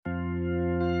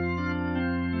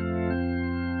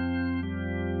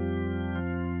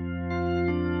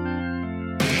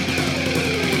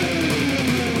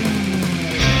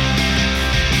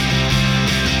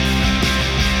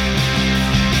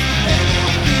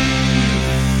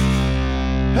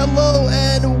Hello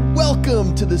and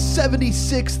welcome to the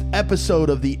 76th episode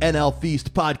of the NL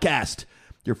Feast podcast,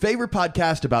 your favorite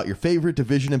podcast about your favorite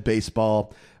division in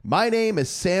baseball. My name is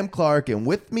Sam Clark, and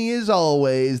with me as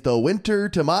always, the winter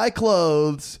to my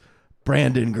clothes,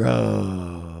 Brandon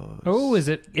Groves. Oh,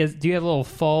 do you have a little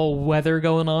fall weather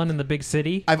going on in the big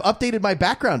city? I've updated my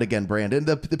background again, Brandon.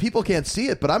 The people can't see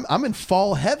it, but I'm in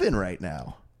fall heaven right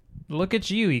now. Look at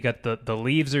you. You got the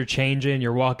leaves are changing.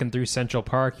 You're walking through Central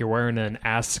Park. You're wearing an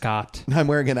ascot. I'm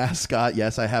wearing an ascot.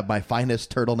 Yes, I have my finest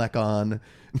turtleneck on.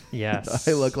 Yes.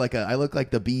 I look like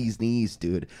the bee's knees,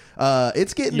 dude.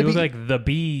 It's getting you to look be like the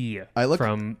bee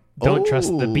from Don't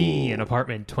Trust the Bee in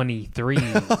Apartment 23.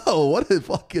 Oh, what a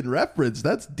fucking reference.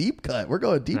 That's deep cut. We're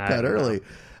going deep cut early.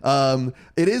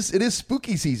 It is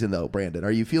spooky season though, Brandon.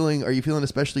 Are you feeling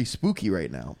especially spooky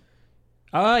right now?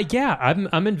 Yeah,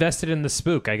 I'm invested in the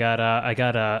spook.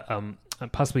 I'm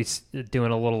possibly doing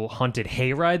a little haunted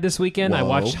hayride this weekend. Whoa. I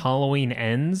watched Halloween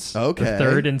Ends. Okay. The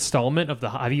third installment of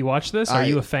Have you watched this? Are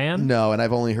you a fan? No, and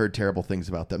I've only heard terrible things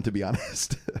about them, to be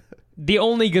honest. The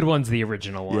only good one's the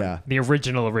original one. Yeah. The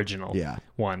original yeah.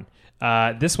 one.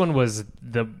 This one was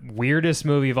the weirdest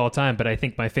movie of all time, but I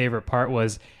think my favorite part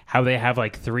was how they have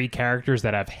like three characters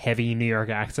that have heavy New York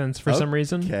accents for some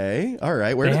reason. Okay, all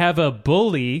right. They have a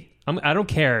bully. I don't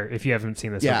care if you haven't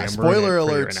seen this movie. Yeah, spoiler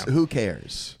alerts, right, who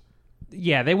cares?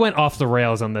 Yeah, they went off the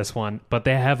rails on this one, but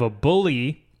they have a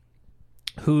bully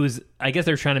who's, I guess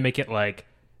they're trying to make it like,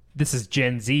 this is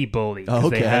Gen Z bully. Oh,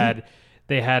 okay.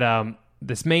 They had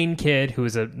this main kid who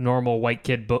was a normal white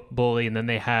kid bully, and then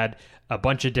they had a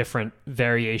bunch of different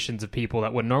variations of people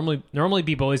that would normally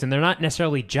be bullies, and they're not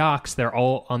necessarily jocks. They're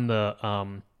all on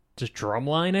the just drum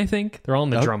line, I think. They're all on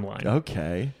the drum line.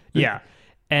 Okay. Yeah.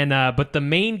 And but the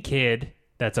main kid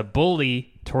that's a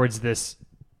bully towards this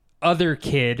other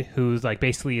kid who's like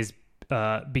basically is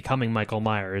becoming Michael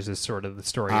Myers is sort of the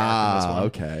story arc in this one.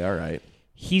 Okay, all right.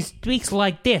 He speaks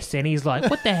like this, and he's like,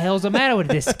 "What the hell's the matter with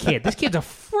this kid? This kid's a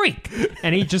freak."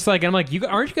 And he just like, I'm like,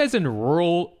 aren't you guys in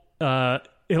rural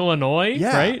Illinois?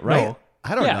 Yeah, right. No.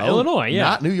 I don't know. Illinois. Yeah,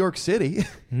 not New York City.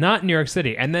 Not New York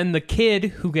City. And then the kid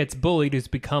who gets bullied, who's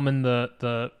becoming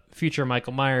the future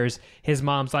Michael Myers, his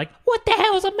mom's like, "What the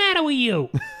hell's the matter with you?"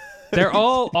 They're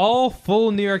all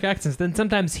full New York accents. Then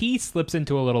sometimes he slips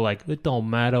into a little like, "It don't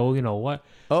matter, you know what?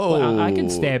 Oh, well, I can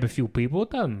stab a few people.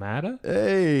 It doesn't matter."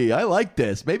 Hey, I like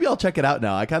this. Maybe I'll check it out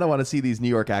now. I kind of want to see these New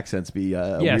York accents be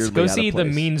yes. Weirdly Go out see of the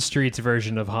place. Mean Streets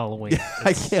version of Halloween.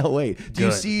 I can't wait. Do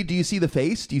good. you see the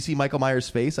face? Do you see Michael Myers'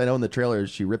 face? I know in the trailers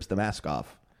she rips the mask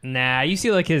off. Nah, you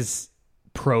see like his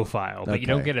profile, but you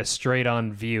don't Okay. get a straight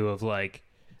on view of like.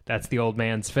 That's the old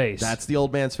man's face. That's the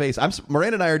old man's face.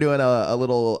 Miranda and I are doing a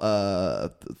little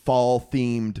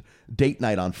fall-themed date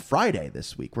night on Friday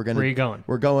this week. Where are you going?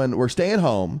 We're staying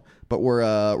home, but we're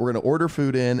gonna order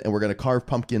food in, and we're gonna carve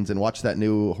pumpkins and watch that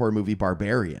new horror movie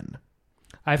Barbarian.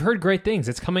 I've heard great things.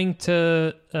 It's coming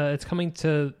to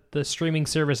the streaming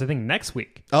service. I think next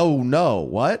week. Oh no!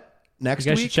 What? Next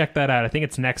You guys week? should check that out. I think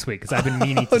it's next week because I've been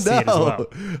meaning to see it as well.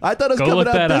 I thought it was Go coming look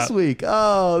out that this up. week.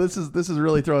 Oh, this is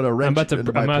really throwing a wrench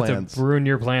into my I'm about plans. to ruin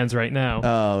your plans right now.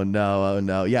 Oh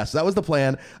no! Yes, that was the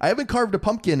plan. I haven't carved a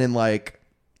pumpkin in like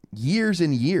years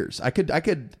and years. I'm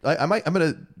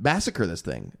gonna massacre this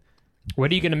thing.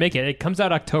 What are you going to make it? It comes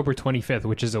out October 25th,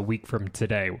 which is a week from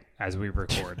today as we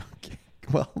record. Okay.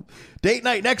 Well, date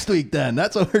night next week then.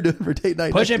 That's what we're doing for date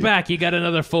night. Push next it week. back. You got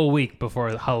another full week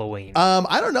before Halloween.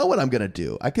 I don't know what I'm gonna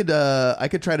do. I could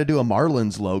try to do a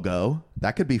Marlins logo.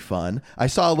 That could be fun. I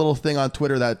saw a little thing on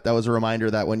Twitter that was a reminder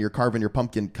that when you're carving your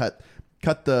pumpkin, cut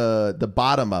the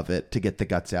bottom of it to get the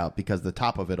guts out because the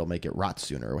top of it'll make it rot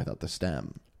sooner without the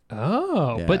stem.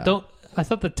 Oh, Yeah. but I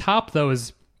thought the top though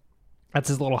that's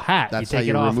his little hat. That's you take how you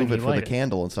it off remove and it for the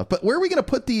candle and stuff. But where are we going to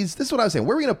put these? This is what I was saying.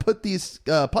 Where are we going to put these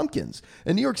pumpkins?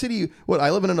 In New York City, I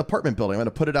live in an apartment building. I'm going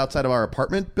to put it outside of our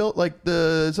apartment built like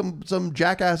some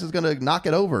jackass is going to knock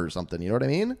it over or something. You know what I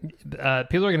mean?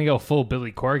 People are going to go full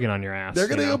Billy Corgan on your ass. They're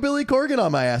going to go Billy Corgan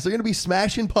on my ass. They're going to be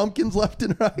smashing pumpkins left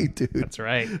and right, dude. That's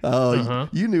right. Oh,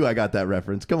 you knew I got that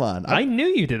reference. Come on. I knew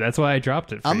you did. That's why I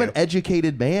dropped it for I'm you. an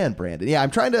educated man, Brandon. Yeah,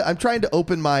 I'm trying to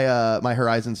open my my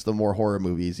horizons to more horror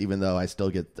movies, even though I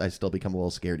still become a little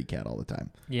scaredy cat all the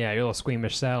time. Yeah, you're a little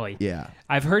squeamish Sally. Yeah.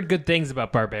 I've heard good things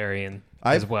about Barbarian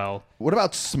as well. What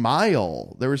about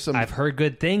Smile? There was some. I've heard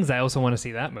good things. I also want to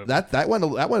see that movie. That one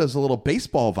is a little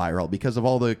baseball viral because of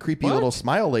all the creepy little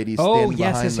Smile ladies. Oh, standing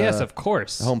yes, behind of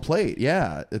course. the home plate.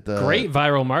 Yeah, Great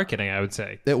viral marketing, I would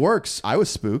say. It works. I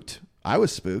was spooked. I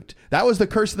was spooked. That was the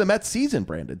curse of the Mets season,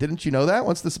 Brandon. Didn't you know that?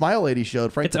 Once the Smile Lady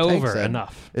showed, Frank It's the Tank over. said,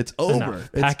 Enough. It's over.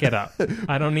 Enough. Pack it up.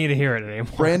 I don't need to hear it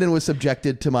anymore. Brandon was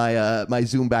subjected to my my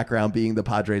Zoom background being the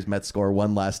Padres Mets score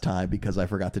one last time because I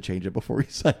forgot to change it before we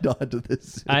signed on to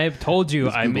this. I have told you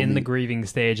I'm Google in the Meet. grieving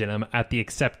stage and I'm at the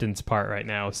acceptance part right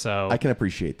now. So I can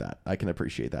appreciate that.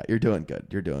 You're doing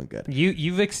good.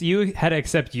 you had to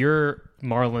accept your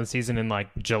Marlins season in like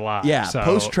July. Yeah, so.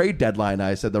 post trade deadline,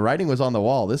 I said the writing was on the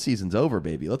wall. This season's over,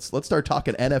 baby. Let's start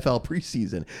talking NFL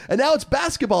preseason. And now it's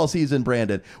basketball season,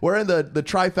 Brandon. We're in the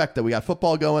trifecta. We got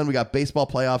football going, we got baseball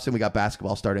playoffs, and we got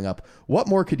basketball starting up. What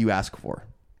more could you ask for?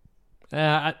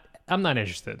 I'm not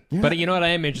interested. Yeah. But you know what I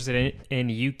am interested in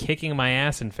you kicking my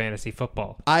ass in fantasy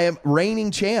football. I am reigning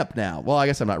champ now. Well, I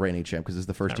guess I'm not reigning champ because it's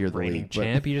the first year of the Reigning league.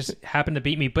 champ. You just happened to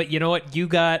beat me. But you know what? You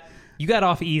got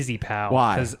off easy, pal.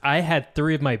 Why? Because I had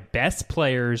 3 of my best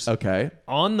players Okay.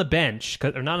 on the bench,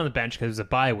 or not on the bench because it was a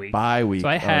bye week. Bye week. So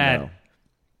I Oh, had,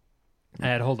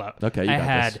 no. hold up. Okay, you I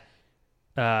got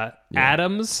had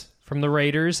Adams from the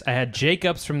Raiders. I had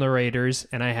Jacobs from the Raiders,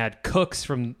 and I had Cooks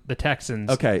from the Texans.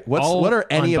 Okay. all What are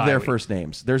any on of their bye week. first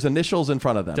names? There's initials in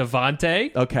front of them.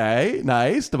 Devontae, Okay.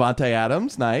 Nice. Devontae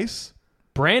Adams. Nice.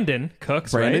 Brandon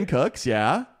Cooks, Brandon right? Cooks.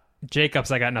 Yeah.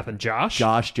 Jacobs, I got nothing. Josh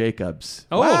Jacobs.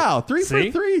 Oh, wow. 3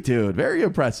 see? for 3, dude. Very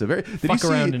impressive. Did fuck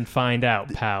around and find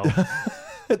out, pal.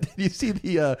 Did you see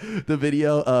the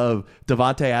video of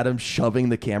Devontae Adams shoving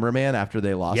the cameraman after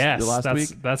they lost Yes, last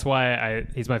week? that's why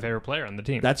he's my favorite player on the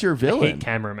team. That's your I villain. hate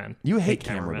cameramen. You hate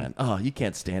cameramen. Oh, you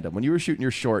can't stand them. When you were shooting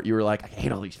your short, you were like, I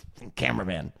hate all these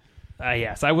cameramen.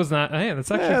 Yes, I was not. Yeah,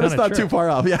 that's actually That's not true. too far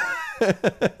off. Yeah.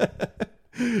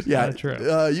 Yeah, kinda true.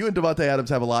 You and Devontae Adams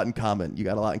have a lot in common. You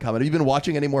got a lot in common. Have you been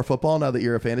watching any more football now that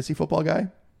you're a fantasy football guy?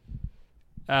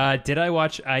 Did I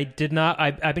watch? I did not.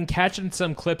 I've been catching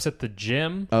some clips at the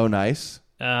gym. Oh, nice.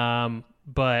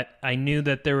 But I knew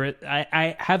that there were.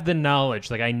 I have the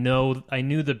knowledge. Like I knew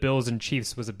the Bills and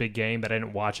Chiefs was a big game, but I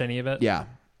didn't watch any of it. Yeah.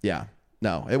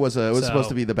 No, it was supposed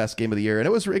to be the best game of the year, and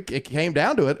it came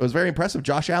down to it. It was very impressive.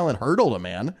 Josh Allen hurdled a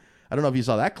man. I don't know if you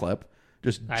saw that clip.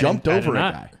 Just jumped over a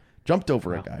guy. Jumped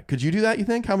over a guy. Could you do that, you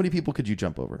think? How many people could you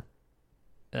jump over?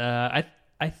 I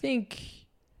think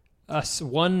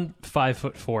one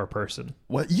 5'4" person.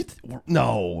 What?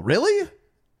 No, really?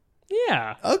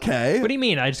 Yeah. Okay. What do you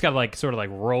mean? I just gotta like sort of like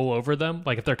roll over them.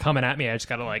 Like if they're coming at me, I just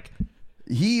gotta like.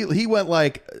 He went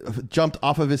like jumped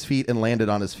off of his feet and landed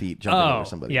on his feet, jumping over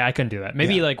somebody. Yeah, I couldn't do that.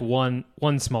 Maybe like one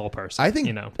small person. I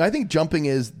think jumping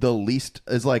is the least,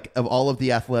 is like, of all of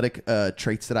the athletic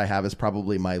traits that I have, is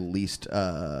probably my least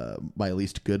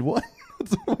good one.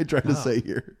 That's what I'm trying to say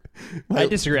here. I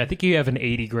disagree. I think you have an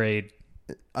 80 grade.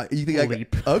 You think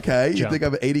leap. Okay, you Jump. think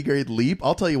I'm an 80 grade leap?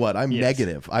 I'll tell you what, I'm Yes.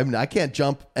 negative. I can't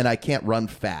jump and I can't run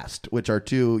fast, which are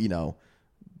two,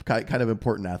 kind of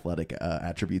important athletic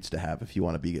attributes to have if you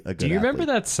want to be a good Do you remember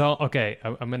athlete. that song? Okay,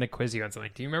 I'm going to quiz you on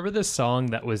something. Do you remember this song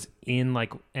that was in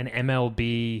like an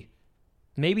MLB,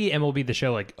 maybe MLB The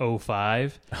Show like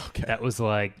 05? Okay. That was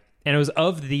like, and it was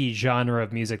of the genre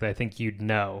of music that I think you'd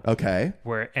know. Okay.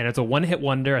 And it's a one-hit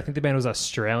wonder. I think the band was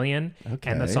Australian. Okay.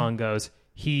 And the song goes,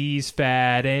 he's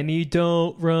fat and he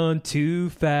don't run too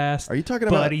fast. Are you talking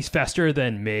about- But he's faster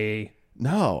than me.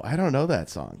 No, I don't know that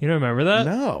song. You don't remember that?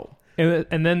 No.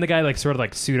 And then the guy like sort of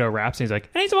like pseudo raps and he's like,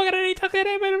 and he's walking and he's talking.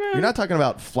 You're not talking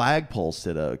about Flagpole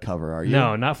Sitta cover, are you?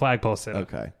 No, not Flagpole Sit.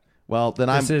 Okay. Well, then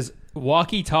This is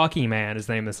Walkie Talkie Man is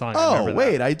the name of the song. I Oh, remember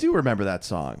wait, that. I do remember that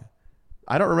song.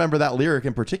 I don't remember that lyric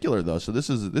in particular though, so this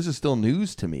is still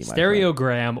news to me. My friend.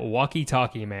 Stereogram, Walkie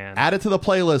Talkie Man. Add it to the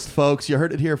playlist, folks. You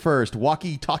heard it here first.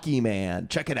 Walkie Talkie Man.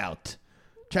 Check it out.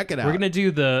 We're going to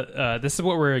do this is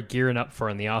what we're gearing up for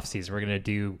in the off season. We're going to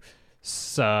do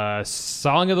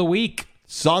Song of the Week.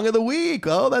 Song of the Week.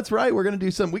 Oh, that's right. We're going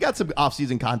to do we got some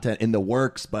off-season content in the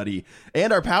works, buddy.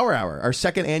 And our Power Hour, our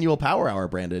second annual Power Hour,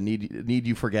 Brandon. Need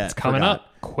you forget. It's coming up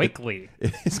quickly.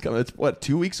 It's coming. It's what,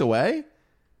 2 weeks away?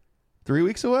 3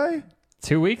 weeks away?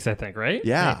 2 weeks, I think, right?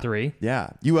 Yeah. Maybe 3. Yeah.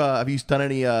 You have you done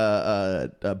any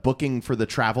booking for the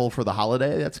travel for the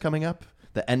holiday that's coming up?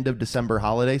 The end of December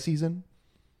holiday season?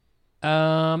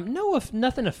 No,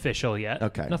 nothing official yet.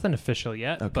 Okay. Nothing official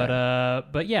yet. Okay.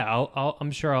 But yeah,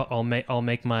 I'm sure I'll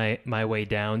make my way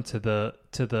down to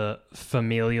the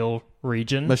familial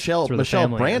region. Michelle That's where the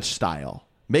family Branch is. style.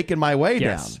 Making my way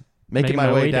Yes. down. Making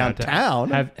my way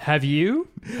downtown. Have you?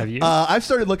 I've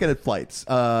started looking at flights.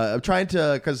 I'm trying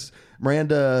to, because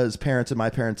Miranda's parents and my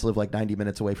parents live like 90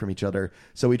 minutes away from each other.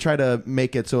 So we try to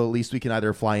make it so at least we can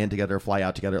either fly in together or fly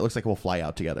out together. It looks like we'll fly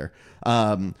out together.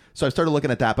 So I started looking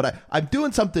at that. But I'm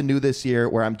doing something new this year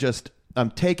where I'm just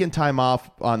I'm taking time off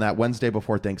on that Wednesday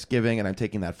before Thanksgiving, and I'm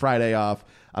taking that Friday off.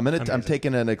 I'm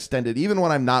taking an extended, even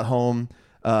when I'm not home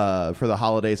for the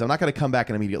holidays. I'm not going to come back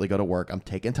and immediately go to work. I'm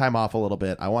taking time off a little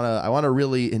bit. I want to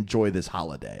really enjoy this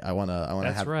holiday. I want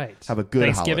to have a good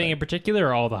Thanksgiving holiday. In particular,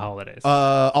 or all the holidays?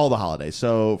 All the holidays.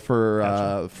 So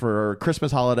for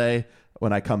Christmas holiday,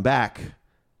 when I come back,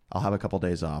 I'll have a couple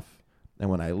days off. And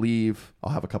when I leave,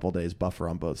 I'll have a couple days buffer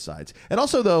on both sides. And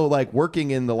also, though, like working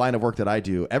in the line of work that I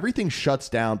do, everything shuts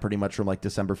down pretty much from like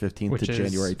December 15th to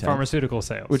January 10th. Pharmaceutical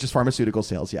sales. Which is pharmaceutical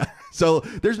sales, yeah. So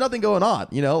there's nothing going on.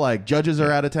 Like judges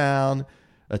are out of town,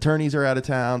 attorneys are out of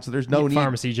town. So there's no need.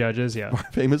 Pharmacy judges, yeah.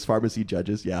 Famous pharmacy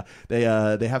judges, yeah. They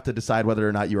have to decide whether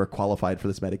or not you are qualified for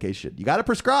this medication. You got it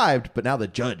prescribed, but now the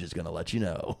judge is going to let you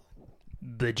know.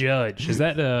 The Judge. Is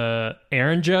that a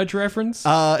Aaron Judge reference?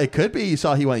 It could be. You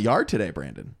saw he went yard today,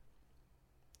 Brandon.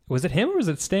 Was it him or was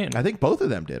it Stanton? I think both of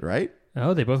them did, right?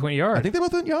 Oh, they both went yard. I think they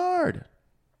both went yard.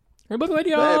 They both went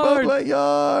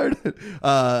yard.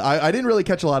 I didn't really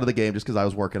catch a lot of the game just because I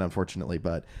was working, unfortunately.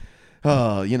 But,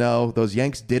 those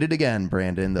Yanks did it again,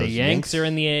 Brandon. The Yanks are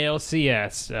in the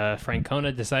ALCS.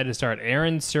 Francona decided to start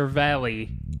Aaron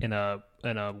Cervalli in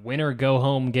a winner go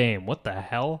home game. What the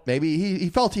hell? Maybe he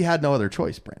felt he had no other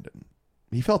choice, Brandon.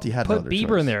 He felt he had no other choice. Put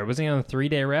Bieber in there. Was he on a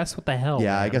 3-day rest? What the hell?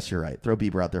 Yeah, man? I guess you're right. Throw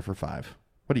Bieber out there for 5.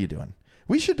 What are you doing?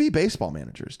 We should be baseball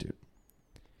managers, dude.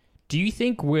 Do you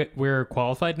think we're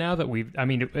qualified now that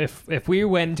if we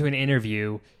went into an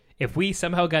interview, if we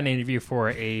somehow got an interview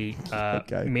for a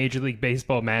Major League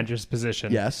Baseball manager's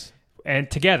position, yes, and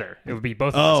together it would be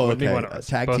both of us. Oh, it would be one of a us,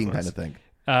 tag both team of us. kind of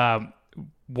thing.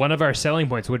 One of our selling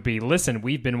points would be, listen,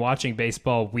 we've been watching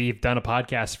baseball. We've done a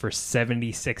podcast for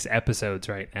 76 episodes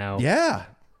right now. Yeah.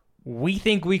 We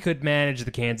think we could manage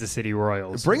the Kansas City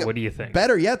Royals. What do you think?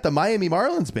 Better yet, the Miami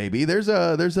Marlins, baby. There's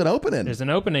an opening. There's an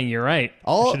opening. You're right.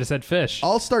 I should have said fish.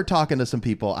 I'll start talking to some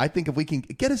people. I think if we can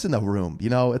get us in the room,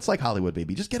 it's like Hollywood,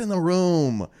 baby. Just get in the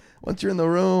room. Once you're in the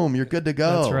room, you're good to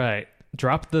go. That's right.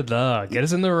 Drop the. Get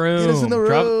us in the room. Get us in the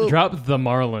room. Drop the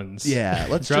Marlins. Yeah,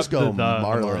 let's just go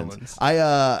Marlins.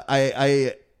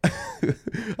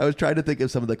 I was trying to think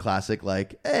of some of the classic,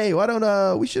 like, hey, why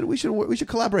don't we should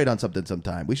collaborate on something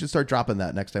sometime. We should start dropping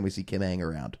that next time we see Kim Hang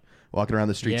around, walking around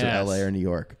the streets of LA or New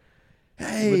York.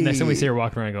 Hey, next time we see her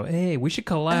walking around, I go, hey, we should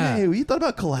collab. Hey, you thought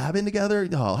about collabing together?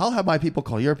 No, I'll have my people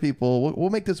call your people. We'll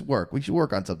make this work. We should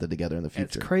work on something together in the future.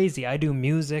 It's crazy. I do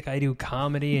music, I do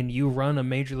comedy, and you run a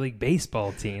Major League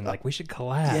Baseball team. Like, we should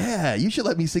collab. Yeah, you should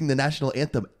let me sing the national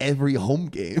anthem every home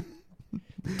game.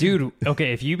 Dude,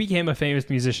 okay, if you became a famous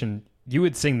musician, you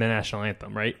would sing the national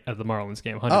anthem, right? At the Marlins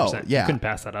game, 100%. Oh, yeah. You couldn't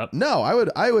pass that up. No,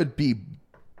 I would be,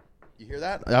 you hear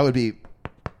that? I would be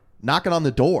knocking on the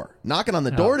door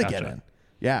to get in.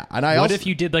 Yeah, and what if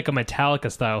you did like a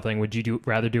Metallica style thing? Would you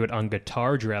rather do it on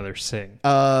guitar? Would you rather sing?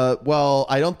 Well,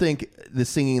 I don't think the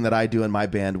singing that I do in my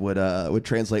band would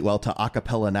translate well to a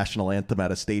cappella national anthem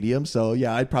at a stadium. So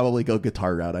yeah, I'd probably go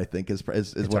guitar route. I think is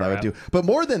what I would do. But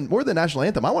more than national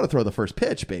anthem, I want to throw the first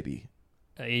pitch, baby.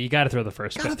 You got to throw the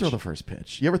first. Got to throw the first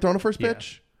pitch. You ever thrown a first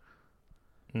pitch?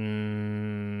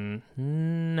 No,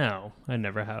 I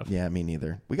never have. Yeah, me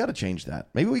neither. We got to change that.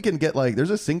 Maybe we can get there's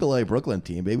a single A Brooklyn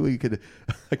team. Maybe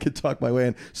I could talk my way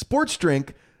in. Sports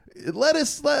Drink, why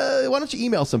don't you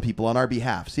email some people on our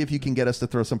behalf? See if you can get us to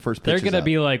throw some first pitches. They're going to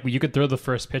be like, you could throw the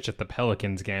first pitch at the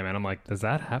Pelicans game. And I'm like, does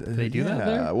that happen? Do they do that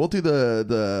there? We'll do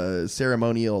the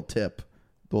ceremonial tip.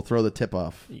 We'll throw the tip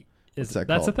off. That's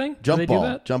a thing? Jump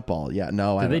ball. Yeah,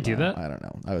 no, I don't know. Do they do that? I don't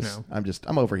know.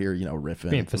 I'm over here, riffing.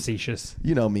 Being facetious.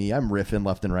 You know me, I'm riffing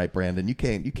left and right, Brandon. You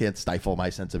can't stifle my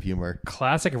sense of humor.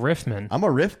 Classic riffman. I'm a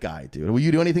riff guy, dude. Will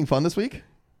you do anything fun this week?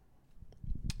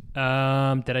 Did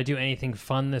I do anything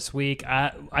fun this week?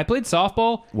 I played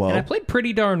softball, and I played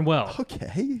pretty darn well.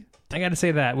 Okay. I got to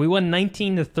say that. We won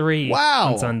 19-3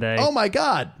 on Sunday. Oh, my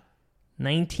God.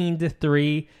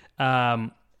 19-3.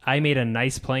 I made a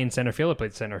nice play in center field. I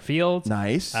played center field.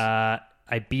 Nice. I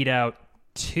beat out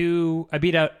two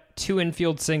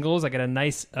infield singles. I got a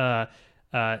nice. I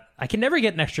can never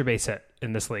get an extra base hit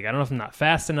in this league. I don't know if I'm not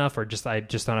fast enough or I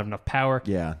just don't have enough power.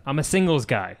 Yeah. I'm a singles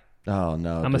guy. Oh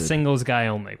no. I'm a singles guy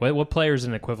only. What player is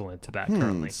an equivalent to that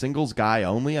currently? Singles guy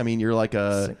only. I mean, you're like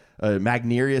a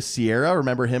Magnerius Sierra.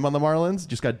 Remember him on the Marlins?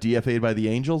 Just got DFA'd by the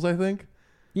Angels, I think.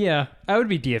 Yeah, I would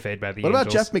be DFA'd by the Angels. What about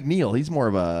Jeff Angels. McNeil? He's more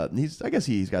of I guess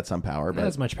he's got some power. Not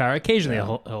as much power. Occasionally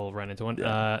he'll run into one.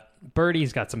 Yeah.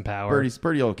 Birdie's got some power.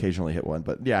 Birdie will occasionally hit one,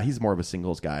 but yeah, he's more of a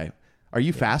singles guy. Are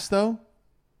you fast though?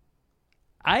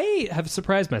 I have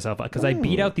surprised myself because I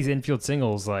beat out these infield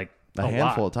singles like a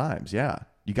handful of times. Yeah,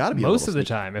 you got to be most of the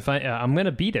time. If I'm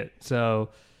gonna beat it, so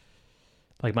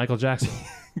Like Michael Jackson.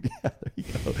 Yeah, there you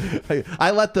go.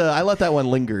 I let that one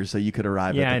linger so you could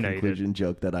arrive at the I conclusion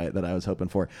joke that I was hoping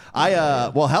for.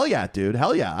 Well, hell yeah, dude,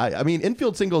 hell yeah. I mean,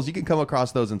 infield singles, you can come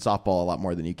across those in softball a lot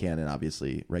more than you can in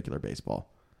obviously regular baseball.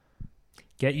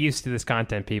 Get used to this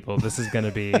content, people. This is going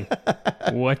to be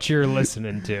what you're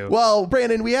listening to. Well,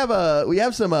 Brandon, we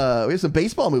have some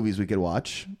baseball movies we could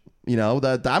watch. You know,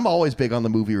 I'm always big on the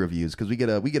movie reviews because we get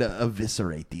to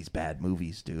eviscerate these bad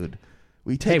movies, dude.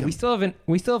 We still have an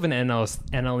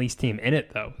NL East team in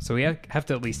it though, so we have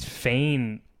to at least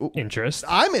feign interest.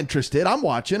 I'm interested. I'm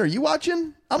watching. Are you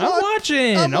watching? I'm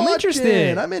watching. I'm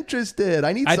interested. I'm interested.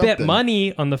 I bet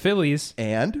money on the Phillies,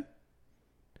 and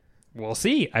we'll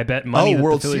see. I bet money that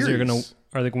World the Phillies Series. are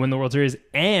going to win the World Series,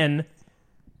 and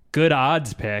good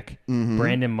odds pick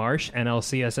Brandon Marsh,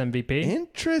 NLCS MVP.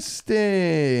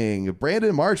 Interesting.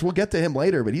 Brandon Marsh. We'll get to him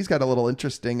later, but he's got a little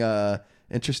interesting.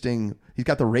 He's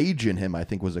got the rage in him, I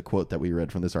think was a quote that we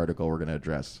read from this article we're going to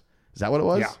address. Is that what it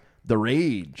was? Yeah. The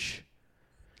rage.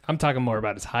 I'm talking more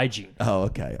about his hygiene. Oh,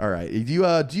 okay. All right.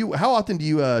 How often do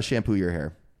you shampoo your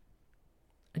hair?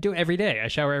 I do it every day. I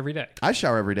shower every day. I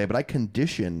shower every day, but I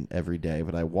condition every day,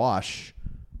 but I wash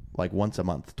like once a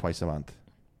month, twice a month.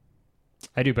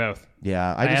 I do both.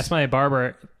 Yeah. I asked my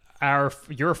barber,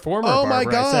 your former barber. Oh my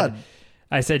God.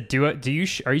 I said, are you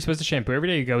supposed to shampoo every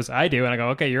day? He goes, I do. And I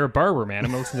go, okay, you're a barber, man.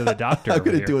 I'm going to listen to the doctor. I'm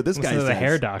going to do what this guy says. The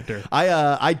hair doctor.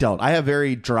 I don't. I have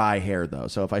very dry hair though.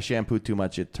 So if I shampoo too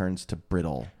much, it turns to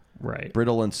brittle. Right.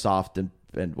 Brittle and soft and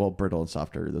brittle and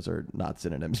softer. Those are not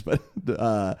synonyms, but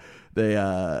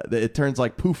it turns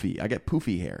like poofy. I get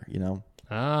poofy hair, you know?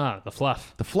 Ah, the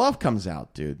fluff. The fluff comes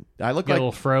out, dude. I look like a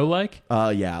little fro-like?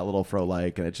 Yeah, a little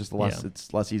fro-like, and it's just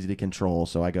it's less easy to control.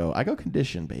 So I go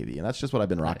condition, baby, and that's just what I've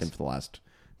been rocking for the last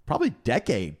probably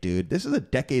decade, dude. This is a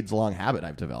decades-long habit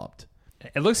I've developed.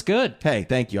 It looks good. Hey,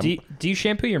 thank you. Do you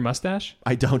shampoo your mustache?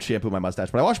 I don't shampoo my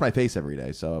mustache, but I wash my face every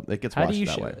day, so it gets washed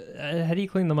that way. How do you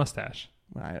clean the mustache?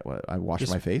 I wash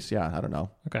my face. Yeah, I don't know.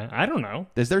 Okay, I don't know.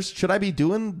 Should I be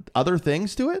doing other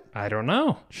things to it? I don't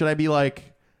know. Should I be like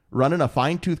running a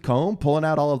fine-tooth comb, pulling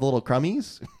out all of the little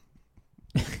crummies?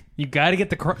 You got to get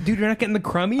the dude. You're not getting the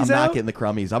crummies out. I'm not getting the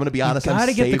crummies. I'm going to be honest. I'm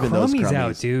saving those crummies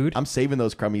out, dude. I'm saving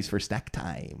those crummies for snack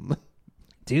time.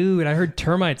 Dude, I heard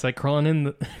termites like crawling in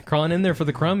there for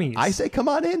the crummies. I say, come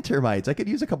on in, termites. I could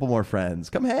use a couple more friends.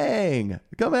 Come hang.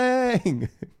 Come hang.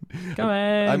 Come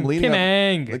hang. I'm leaning Kim up.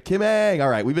 Hang. Kim Hang. All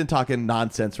right, we've been talking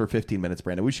nonsense for 15 minutes,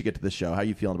 Brandon. We should get to the show. How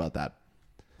you feeling about that?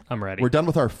 I'm ready. We're done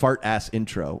with our fart-ass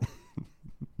intro.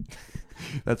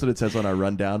 That's what it says on our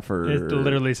rundown for it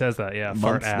literally says that, yeah. Months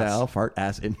fart ass. now. Fart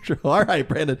ass intro. All right,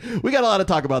 Brandon. We got a lot to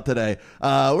talk about today.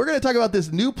 We're going to talk about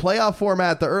this new playoff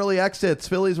format, the early exits,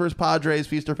 Phillies versus Padres,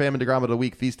 Feast or Famine, DeGrom of the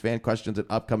Week, Feast fan questions, and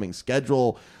upcoming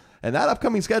schedule. And that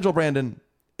upcoming schedule, Brandon,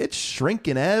 it's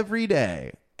shrinking every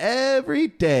day. Every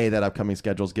day that upcoming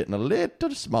schedule is getting a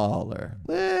little smaller.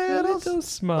 Little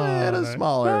smaller.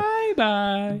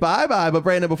 Bye-bye. Bye-bye. But,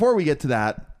 Brandon, before we get to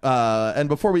that, and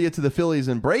before we get to the Phillies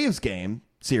and Braves games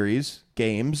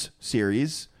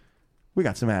series, we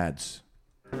got some ads.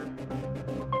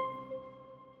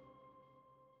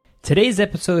 Today's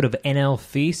episode of NL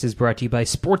Feast is brought to you by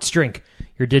Sports Drink,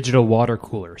 your digital water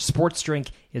cooler. Sports Drink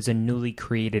is a newly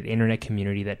created internet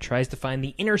community that tries to find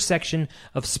the intersection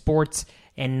of sports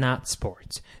and not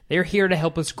sports. They're here to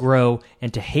help us grow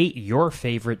and to hate your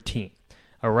favorite team.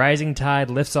 A rising tide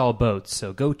lifts all boats,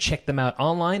 so go check them out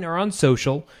online or on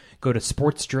social. Go to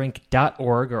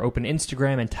sportsdrink.org or open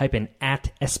Instagram and type in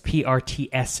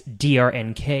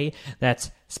 @SPRTSDRNK.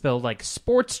 That's spelled like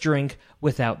sports drink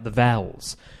without the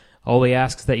vowels. All we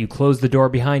ask is that you close the door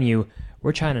behind you.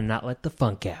 We're trying to not let the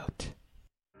funk out.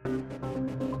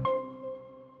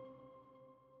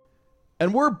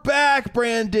 And we're back,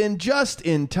 Brandon, just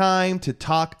in time to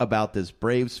talk about this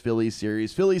Braves-Phillies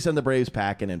series. Phillies and the Braves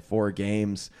packing in 4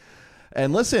 games.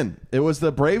 And listen, it was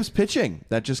the Braves pitching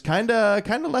that just kind of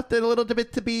left it a little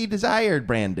bit to be desired,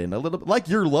 Brandon. A little bit like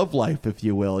your love life, if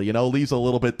you will, leaves a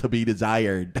little bit to be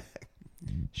desired.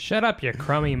 Shut up, you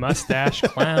crummy mustache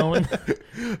clown.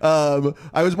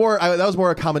 That was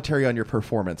more a commentary on your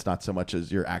performance, not so much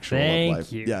as your actual love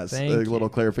life. Yes, a little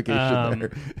clarification there.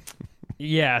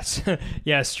 Yes.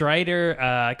 Yeah,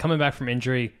 Strider coming back from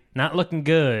injury, not looking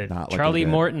good. Charlie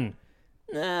Morton,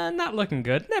 not looking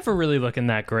good. Never really looking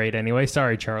that great anyway.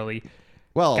 Sorry, Charlie.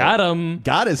 Well, got him.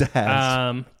 Got his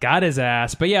ass. Got his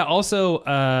ass. But yeah, also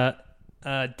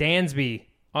Dansby,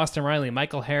 Austin Riley,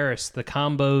 Michael Harris, the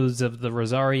combos of the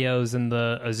Rosarios and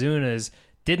the Azunas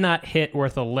did not hit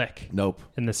worth a lick. Nope.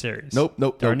 In the series. Nope.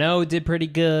 Darno did pretty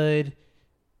good.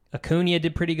 Acuna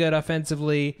did pretty good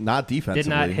offensively. Not defensively. Did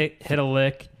not hit a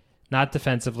lick. Not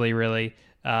defensively, really.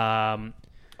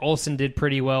 Olsen did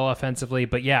pretty well offensively,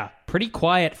 but yeah, pretty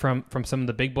quiet from some of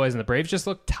the big boys, and the Braves just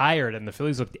looked tired, and the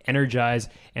Phillies looked energized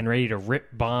and ready to rip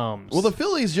bombs. Well, the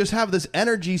Phillies just have this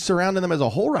energy surrounding them as a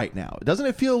whole right now. Doesn't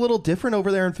it feel a little different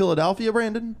over there in Philadelphia,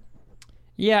 Brandon?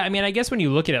 Yeah, I mean, I guess when you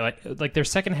look at it, like their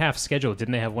second half schedule,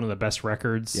 didn't they have one of the best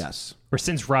records? Yes. Or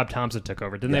since Rob Thompson took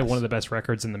over, didn't they have one of the best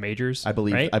records in the majors? I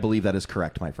believe. Right? I believe that is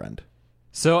correct, my friend.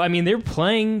 So, I mean, they're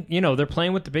playing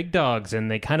with the big dogs, and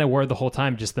they kind of were the whole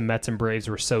time. Just the Mets and Braves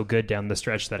were so good down the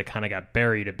stretch that it kind of got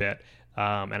buried a bit.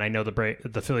 And I know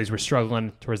the Phillies were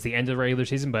struggling towards the end of the regular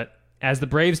season, but as the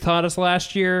Braves taught us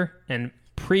last year, and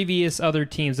previous other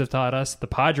teams have taught us, the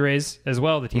Padres as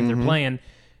well, the team they're playing,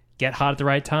 get hot at the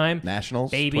right time.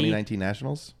 Nationals, baby. 2019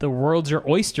 Nationals. The world's your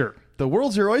oyster. The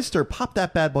world's your oyster. Pop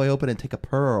that bad boy open and take a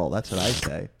pearl. That's what I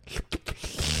say.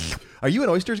 Are you an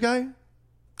oysters guy?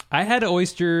 I had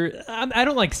oyster. I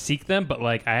don't like seek them, but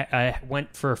like I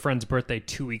went for a friend's birthday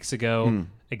 2 weeks ago.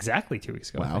 Exactly 2 weeks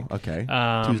ago. Wow. Okay.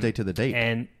 Tuesday to the date.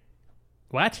 And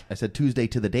what? I said Tuesday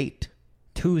to the date.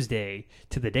 Tuesday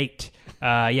to the date.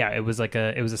 Yeah, it was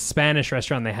a Spanish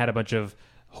restaurant. They had a bunch of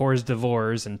hors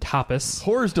d'oeuvres and tapas.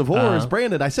 Hors d'oeuvres,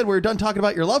 Brandon. I said we were done talking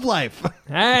about your love life.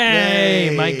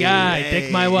 Hey, my guy,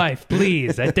 take my wife,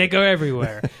 please. I take her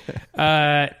everywhere.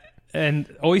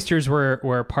 And oysters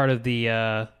were part of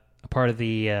the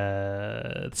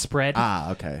spread.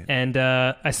 Ah, okay. And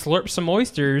I slurped some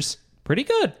oysters. Pretty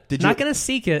good. Not gonna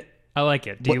seek it. I like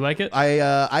it. Do you like it?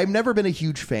 I've never been a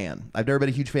huge fan.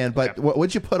 But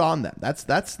what'd you put on them? That's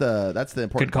the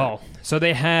important Good call. part. So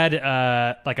they had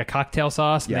like a cocktail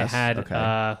sauce. And Yes, they had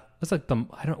okay. what's like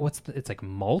it's like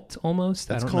malt almost.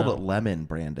 That's called a lemon,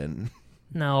 Brandon.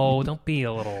 No, don't be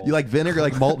a little. You like vinegar,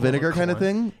 like malt vinegar kind of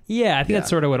thing? Yeah, I think that's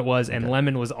sort of what it was. And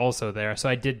lemon was also there, so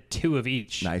I did 2 of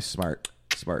each. Nice, smart.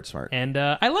 And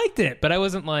I liked it, but I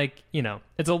wasn't like,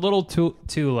 it's a little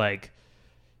too like.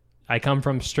 I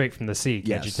come straight from the sea.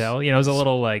 Can't you tell? It was a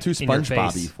little like too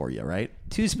SpongeBob-y for you, right?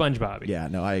 Too SpongeBob-y. Yeah,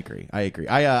 no, I agree.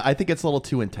 I think it's a little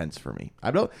too intense for me.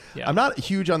 I'm not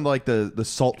huge on like the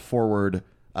salt forward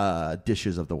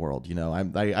dishes of the world.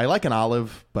 I like an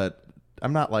olive, but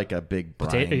I'm not like a big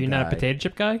brine Are you not a guy. potato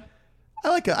chip guy? I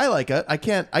like it.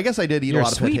 I guess I did eat a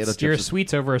lot of potato chips. You're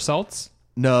sweets over salts?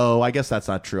 No, I guess that's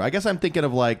not true. I guess I'm thinking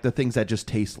of like the things that just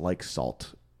taste like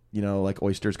salt. Like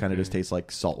oysters kind of just taste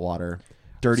like salt water.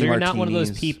 Dirty so you're martinis. not one of those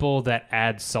people that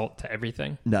add salt to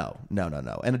everything? No.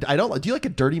 And I don't. Do you like a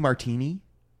dirty martini?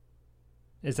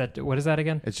 What is that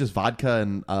again? It's just vodka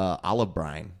and olive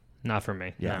brine. Not for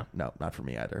me. Yeah, no, not for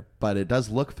me either. But it does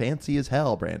look fancy as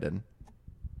hell, Brandon.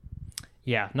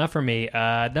 Yeah, not for me.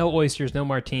 No oysters, no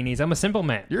martinis. I'm a simple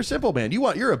man. You're a simple man.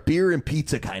 You're a beer and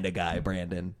pizza kind of guy,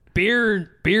 Brandon. Beer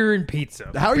and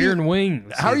pizza. Beer and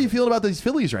wings. How are you feeling about these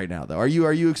Phillies right now, though? Are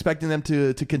you expecting them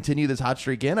to continue this hot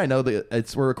streak in? I know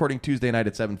that we're recording Tuesday night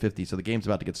at 7:50, so the game's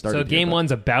about to get started. So game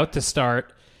one's about to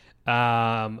start.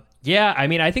 Yeah, I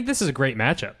mean, I think this is a great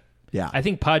matchup. Yeah. I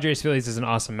think Padres-Phillies is an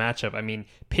awesome matchup. I mean,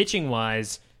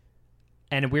 pitching-wise,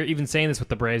 and we're even saying this with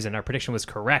the Braves, and our prediction was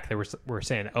correct. We're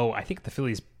saying, I think the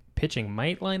Phillies pitching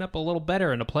might line up a little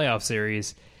better in a playoff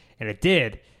series, and it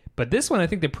did. But this one, I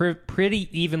think they pretty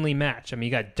evenly match. I mean,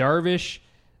 you got Darvish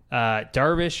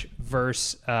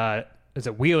versus is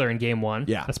it Wheeler in game one?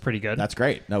 Yeah, that's pretty good. That's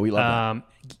great. No, we love that.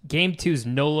 Game two's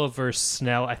Nola versus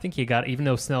Snell. I think even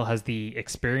though Snell has the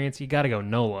experience, you got to go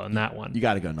Nola on that one. You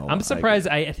got to go Nola. I'm surprised.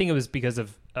 I think it was because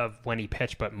of when he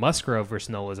pitched, but Musgrove versus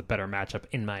Nola is a better matchup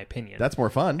in my opinion. That's more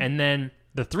fun. And then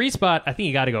the 3 spot, I think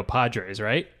you got to go Padres,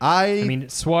 right? I mean,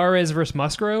 Suarez versus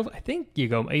Musgrove. I think you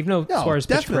go, even though Suarez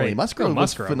pitched definitely. great. Musgrove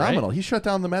was phenomenal. Right? He shut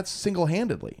down the Mets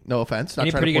single-handedly. No offense. Not and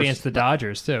he pretty good against the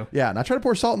Dodgers too. Yeah, not trying to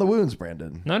pour salt in the wounds,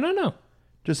 Brandon. No.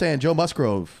 Just saying, Joe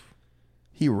Musgrove.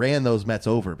 He ran those Mets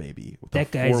over, baby.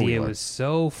 That guy's ear was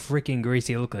so freaking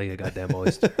greasy. It looked like a goddamn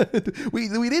oyster. we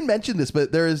didn't mention this,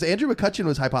 but Andrew McCutcheon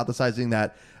was hypothesizing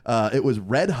that it was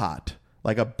red hot,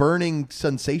 like a burning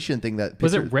sensation thing.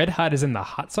 Was it red hot as in the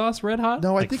hot sauce red hot?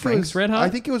 No, I like think Frank's it was red hot.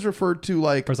 I think it was referred to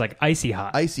like. Or it was like icy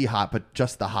hot. Icy hot, but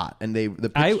just the hot. And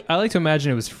I like to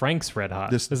imagine it was Frank's red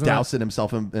hot. Just dousing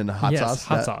himself in hot sauce.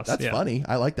 Hot sauce. That's funny.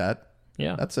 I like that.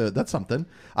 Yeah, that's something.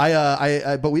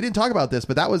 But we didn't talk about this,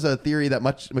 but that was a theory that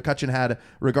McCutcheon had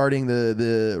regarding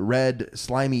the red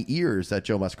slimy ears that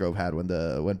Joe Musgrove had when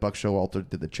Buck Showalter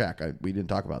did the check. We didn't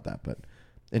talk about that, but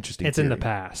Interesting. It's theory. in the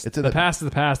past. It's in the past is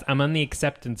the past. I'm on the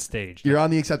acceptance stage. You're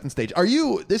on the acceptance stage.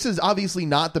 This is obviously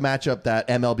not the matchup that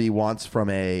MLB wants from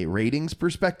a ratings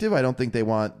perspective. I don't think they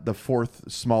want the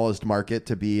fourth smallest market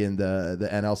to be in the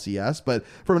NLCS. But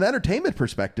from an entertainment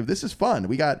perspective, this is fun.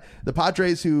 We got the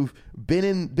Padres who've been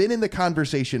in the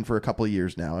conversation for a couple of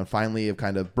years now and finally have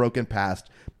kind of broken past.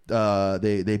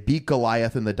 They beat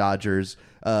Goliath and the Dodgers,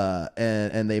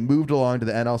 and they moved along to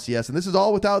the NLCS. And this is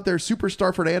all without their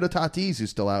superstar Fernando Tatis, who's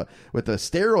still out with a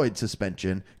steroid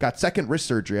suspension. Got second wrist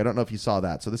surgery. I don't know if you saw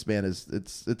that. So this man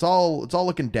it's all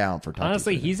looking down for Tatis.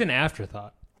 Honestly, he's an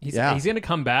afterthought. He's going to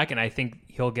come back, and I think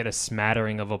he'll get a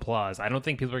smattering of applause. I don't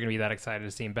think people are going to be that excited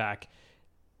to see him back.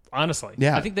 Honestly,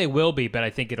 I think they will be, but I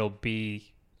think it'll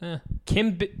be.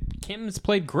 Kim's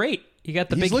played great. He got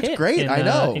the big hit. Great. I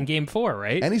know in Game 4,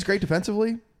 right? And he's great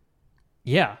defensively.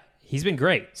 Yeah, he's been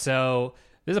great. So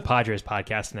this is a Padres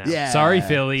podcast now. Yeah. Sorry,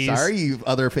 Phillies. Sorry, you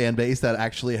other fan base that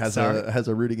actually has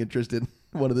a rooting interest in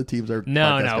one of the teams.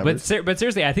 But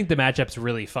seriously, I think the matchup's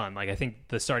really fun. Like I think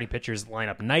the starting pitchers line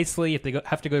up nicely. If they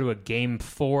have to go to a Game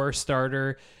 4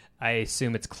 starter, I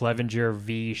assume it's Clevenger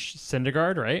v.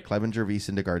 Syndergaard, right? Clevenger v.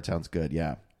 Syndergaard sounds good.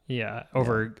 Yeah. Yeah,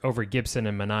 over Gibson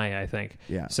and Manaea, I think.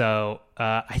 Yeah. So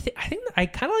I think I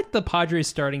kind of like the Padres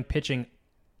starting pitching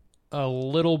a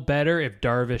little better if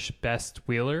Darvish best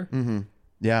Wheeler. Mm-hmm.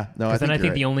 Yeah. No, I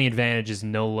think the only advantage is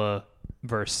Nola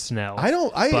versus Snell.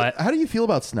 How do you feel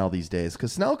about Snell these days?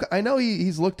 Because Snell, I know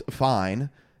he's looked fine,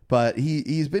 but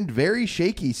he's been very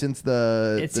shaky since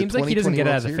It seems like he doesn't get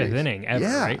out of the fifth inning ever,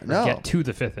 right? No. Get to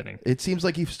the fifth inning. It seems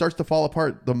like he starts to fall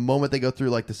apart the moment they go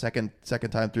through like the second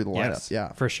time through the lineup. Yes,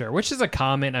 yeah, for sure. Which is a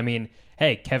comment. I mean,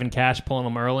 hey, Kevin Cash pulling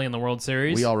him early in the World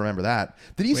Series. We all remember that.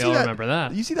 Did you remember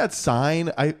that? Did you see that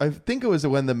sign? I think it was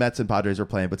when the Mets and Padres were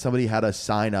playing, but somebody had a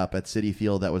sign up at Citi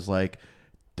Field that was like,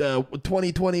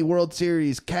 2020 World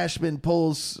Series, Cashman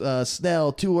pulls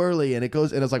Snell too early, and it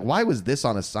goes, and it's like, why was this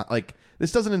on a sign? Like,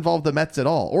 this doesn't involve the Mets at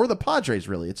all, or the Padres,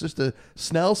 really. It's just a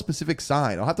Snell-specific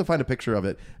sign. I'll have to find a picture of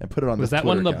it and put it on. Was that Twitter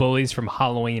one of the account. bullies from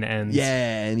Halloween Ends?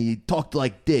 Yeah, and he talked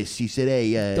like this. He said,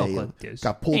 "Hey,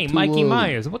 got pulled hey, too Mikey early."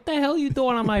 Myers, what the hell are you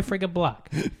doing on my friggin' block?"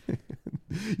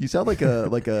 You sound like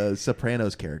a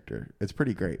Sopranos character. It's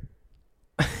pretty great.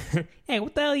 Hey,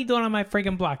 what the hell are you doing on my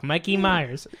friggin' block, Mikey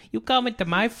Myers? You coming to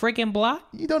my friggin' block?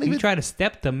 You try to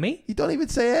step to me? You don't even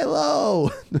say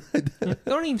hello. You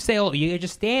don't even say hello. You're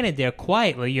just standing there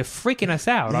quietly. You're freaking us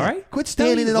out, all right? Quit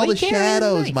standing in all the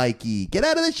shadows, Mikey. Get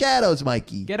out of the shadows,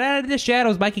 Mikey. Get out of the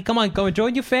shadows, Mikey. Come on, go and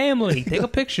join your family. Take a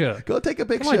picture. Go take a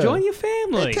picture. Come on, join your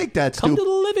family. Hey, take that. Come to the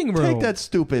living room. Take that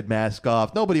stupid mask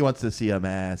off. Nobody wants to see a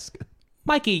mask.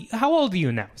 Mikey, how old are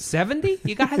you now? 70?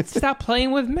 You gotta stop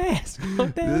playing with masks.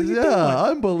 What the hell are you doing?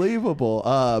 Unbelievable.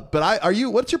 But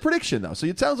what's your prediction though? So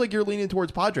it sounds like you're leaning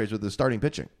towards Padres with the starting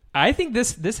pitching. I think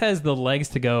this has the legs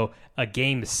to go a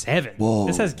Game 7. Whoa.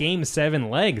 This has Game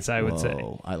 7 legs, I would say.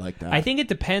 I like that. I think it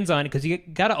depends on, because you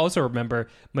gotta also remember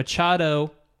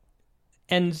Machado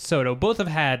and Soto both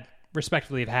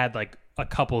respectively have had like a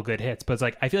couple good hits, but it's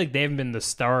like I feel like they haven't been the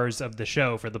stars of the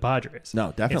show for the Padres.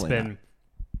 No, definitely It's been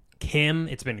Kim,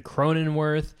 it's been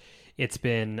Cronenworth, it's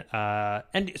been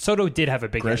and Soto did have a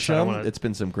big Grisham. It's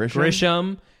been some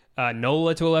Grisham.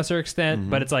 Nola to a lesser extent,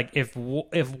 but it's like if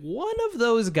one of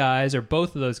those guys or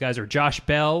both of those guys or Josh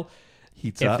Bell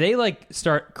heats if up, they like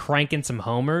start cranking some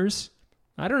homers,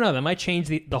 I don't know, that might change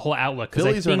the whole outlook.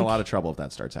 Phillies are in a lot of trouble if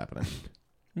that starts happening.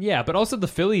 Yeah, but also the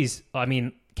Phillies. I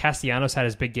mean, Castellanos had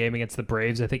his big game against the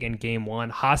Braves, I think, in Game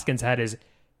 1. Hoskins had his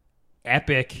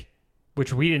epic,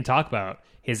 which we didn't talk about,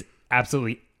 his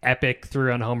absolutely epic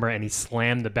three-run homer, and he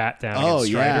slammed the bat down against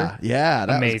Strider. Yeah,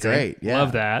 that was great. Yeah.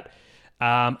 Love that.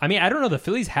 I mean, I don't know. The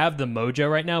Phillies have the mojo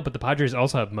right now, but the Padres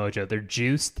also have mojo. They're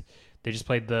juiced. They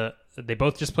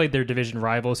both just played their division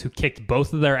rivals who kicked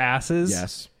both of their asses.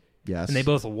 Yes. And they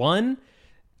both won.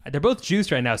 They're both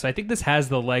juiced right now, so I think this has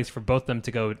the legs for both of them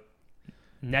to go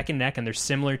neck and neck, and they're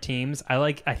similar teams.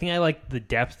 I think I like the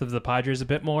depth of the Padres a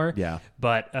bit more. Yeah.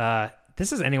 But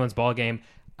this is anyone's ball game.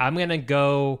 I'm gonna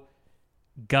go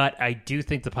gut. I do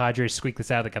think the Padres squeak this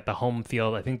out. They got the home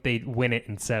field. I think they win it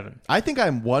in 7. I think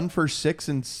I'm 1 for 6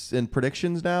 in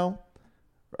predictions now,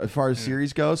 as far as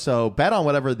series go. So bet on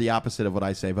whatever the opposite of what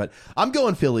I say. But I'm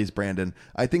going Phillies, Brandon.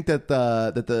 I think that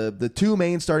the two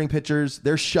main starting pitchers,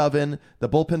 they're shoving. The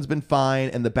bullpen's been fine,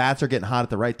 and the bats are getting hot at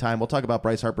the right time. We'll talk about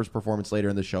Bryce Harper's performance later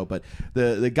in the show, but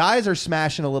the guys are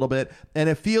smashing a little bit, and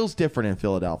it feels different in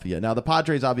Philadelphia. Now the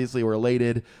Padres obviously were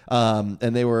elated, and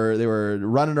they were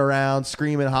running around,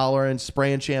 screaming, hollering,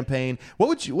 spraying champagne. What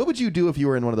would you do if you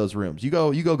were in one of those rooms? You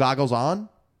go goggles on?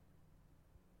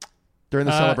 during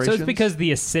the celebrations? So it's because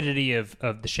the acidity of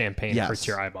the champagne Yes. hurts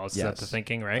your eyeballs. Is Yes. that the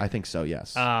thinking, right? I think so,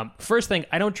 yes. First thing,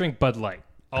 I don't drink Bud Light.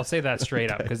 I'll say that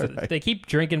straight up because they keep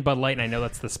drinking Bud Light, and I know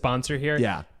that's the sponsor here.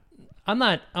 Yeah. I'm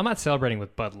not celebrating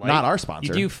with Bud Light. Not our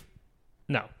sponsor.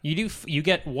 You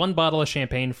get one bottle of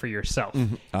champagne for yourself,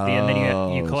 Mm-hmm. and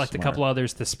then you collect smart. a couple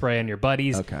others to spray on your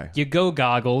buddies. Okay. You go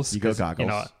goggles. You go 'cause,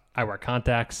 goggles. I wear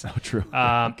contacts. Oh, true.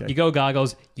 Okay. You go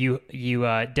goggles. You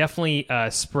definitely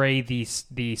spray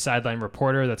the sideline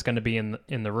reporter that's going to be in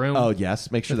the room. Oh,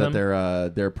 yes. Make sure that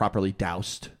them. they're properly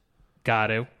doused. Got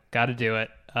to do it.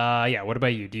 Yeah. What about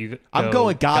you? Do you? I'm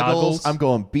going goggles. I'm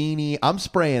going beanie. I'm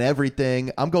spraying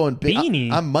everything. I'm going Beanie?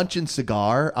 I'm munching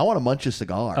cigar. I want to munch a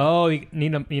cigar. Oh, you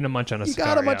need a munch on a cigar.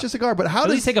 You got to munch a cigar, but how At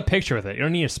does least take a picture with it. You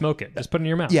don't need to smoke it. Just put it in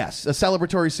your mouth. Yes, a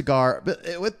celebratory cigar. But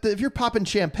if you're popping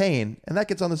champagne and that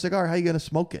gets on the cigar, how are you going to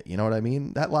smoke it? You know what I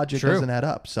mean? That logic True. doesn't add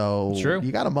up. So True.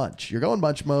 you got to munch. You're going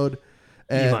munch mode.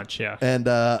 And, You munch, yeah. And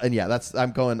yeah,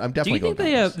 I'm Do definitely you think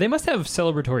going goggles. they must have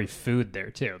celebratory food there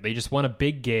too? They just won a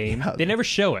big game. Yeah. They never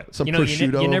show it. Some you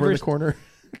prosciutto you over never, in the corner?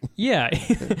 Yeah,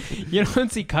 you don't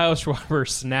see Kyle Schwarber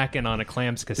snacking on a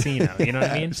Clams Casino. You know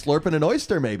what I mean? Slurping an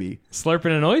oyster, maybe.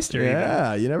 Slurping an oyster. Even.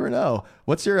 Yeah, you never know.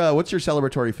 What's your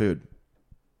celebratory food?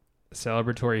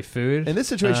 Celebratory food. In this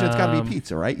situation, it's got to be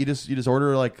pizza, right? You just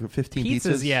order like 15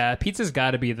 pizzas. Yeah, pizza's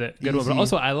got to be the good one. But Easy.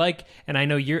 also, I like, and I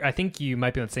know I think you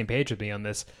might be on the same page with me on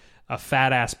this. A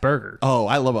fat ass burger. Oh,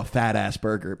 I love a fat ass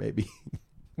burger, baby.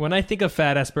 When I think of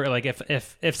fat ass burger, like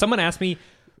if someone asked me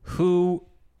who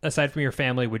aside from your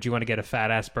family would you want to get a fat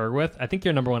ass burger with, I think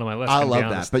you're number one on my list. I love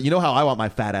that. But you know how I want my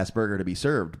fat ass burger to be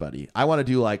served, buddy? I want to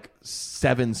do like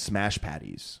 7 smash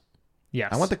patties. Yes.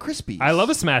 I want the crispies. I love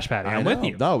a smash patty. I'm with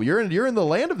you. No, you're in the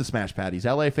land of the smash patties.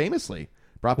 LA famously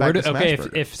brought back the smash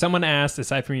burger. If someone asked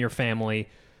aside from your family,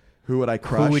 who would I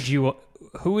crush?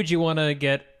 Who would you want to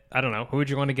get? I don't know. Who would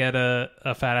you want to get a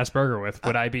fat ass burger with?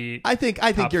 Would I be? I think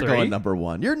you're 3? going number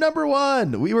one. You're number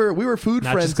one. We were food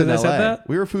Not friends just 'cause in I LA. said that?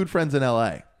 We were food friends in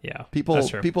LA. Yeah, People that's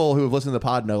true. who have listened to the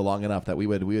pod know long enough that we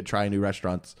would try new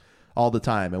restaurants all the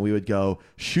time, and we would go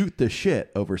shoot the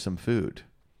shit over some food.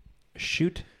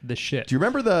 Shoot the shit. Do you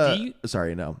remember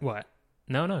Sorry, no. What?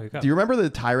 No, you got. Do you remember the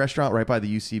Thai restaurant right by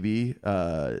the UCB?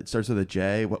 It starts with a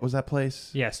J. What was that place?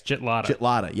 Yes, Jitlada.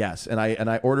 Jitlada, yes. And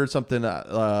I ordered something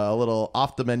a little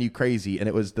off the menu crazy, and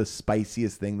it was the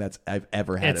spiciest thing I've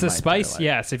ever had. It's a spice,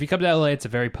 yes. If you come to LA, it's a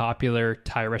very popular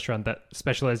Thai restaurant that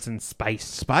specializes in spice.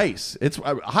 Spice.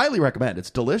 I highly recommend.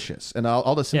 It's delicious. And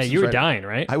all the Simpsons. Yeah, you were dying,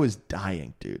 right? I was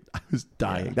dying, dude. I was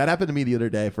dying. Yeah. That happened to me the other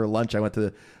day for lunch. I went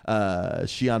to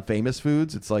Xi'an Famous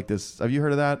Foods. It's like this. Have you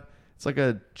heard of that? It's like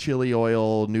a chili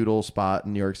oil noodle spot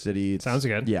in New York City. Sounds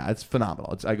good. Yeah, it's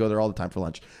phenomenal. I go there all the time for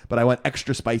lunch. But I went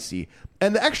extra spicy.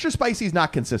 And the extra spicy is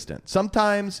not consistent.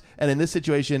 Sometimes, and in this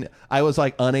situation, I was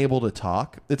like unable to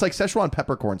talk. It's like Szechuan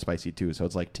peppercorn spicy too. So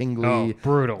it's like tingly. Oh,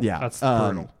 brutal. Yeah. That's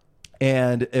brutal.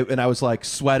 And I was like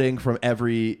sweating from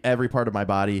every part of my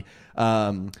body,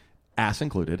 ass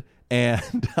included. And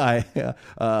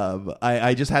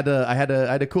I just had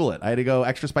to cool it. I had to go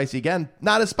extra spicy again.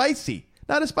 Not as spicy.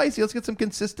 Let's get some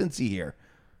consistency here.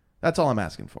 That's all I'm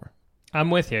asking for. I'm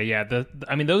with you. Yeah.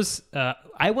 Those.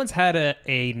 I once had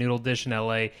a noodle dish in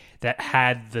LA that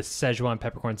had the Szechuan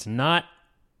peppercorns not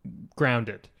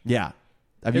grounded. Yeah.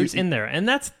 It was in there, and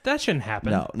that shouldn't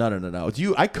happen. No. It's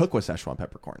I cook with Szechuan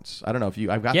peppercorns. I don't know if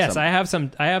I've got. Yes, some. I have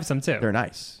some. I have some too. They're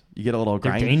nice. You get a little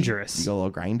They're grindy. dangerous. You get a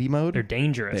little grindy mode. They're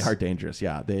dangerous. They are dangerous.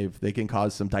 Yeah. They can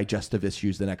cause some digestive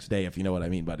issues the next day if you know what I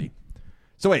mean, buddy.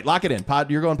 So wait, lock it in.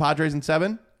 You're going Padres in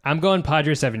 7? I'm going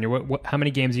Padres 7. How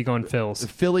many games are you going Phils?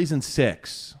 Phillies in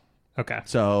 6. Okay.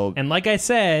 So and like I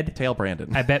said, tail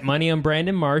Brandon. I bet money on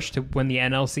Brandon Marsh to win the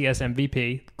NLCS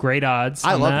MVP. Great odds.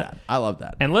 I love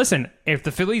that. And listen, if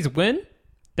the Phillies win,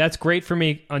 that's great for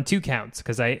me on 2 counts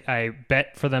because I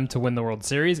bet for them to win the World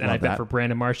Series and I bet for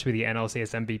Brandon Marsh to be the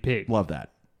NLCS MVP. Love that.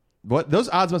 Those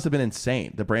odds must have been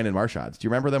insane. The Brandon Marsh odds. Do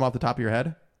you remember them off the top of your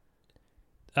head?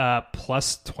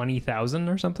 Plus 20,000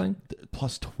 or something.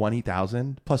 Plus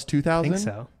 20,000? Plus 2,000? I think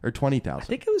so. Or 20,000? I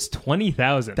think it was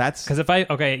 20,000. That's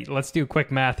because let's do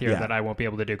quick math here that I won't be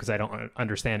able to do because I don't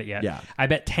understand it yet. Yeah. I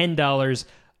bet $10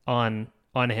 on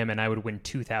him and I would win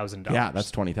 $2,000. Yeah,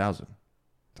 that's 20,000.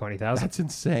 20,000. That's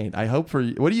insane. I hope for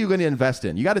you. What are you going to invest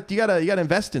in? You got to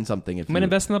invest in something. I'm going to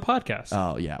invest in the podcast.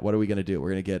 Oh yeah. What are we going to do?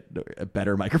 We're going to get a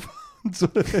better microphone. I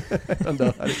don't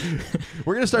know.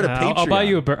 We're going to start a Patreon.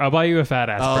 I'll buy you a fat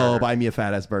ass burger. Oh, buy me a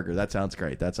fat ass burger. That sounds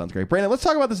great. Brandon, let's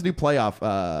talk about this new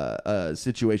playoff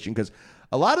situation because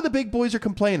a lot of the big boys are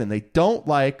complaining. They don't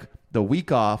like the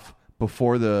week off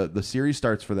before the series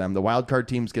starts for them. The wild card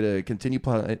team's going to continue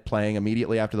playing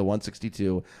immediately after the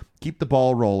 162, keep the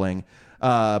ball rolling.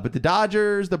 But the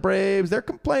Dodgers, the Braves, they're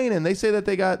complaining. They say that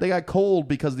they got cold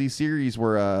because these series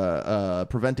were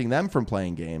preventing them from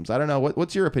playing games. I don't know.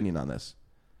 What's your opinion on this?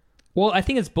 Well, I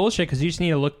think it's bullshit because you just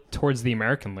need to look towards the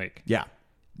American League. Yeah.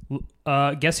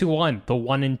 Guess who won? The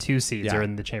 1 and 2 seeds are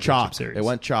in the championship series. It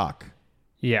went chalk.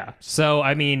 Yeah. So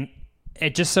I mean,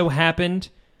 it just so happened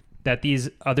that these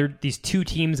two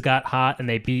teams got hot and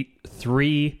they beat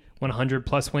 3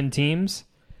 100+ win teams.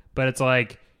 But it's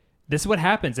like, this is what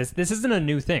happens. This isn't a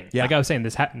new thing. Yeah. Like I was saying,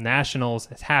 Nationals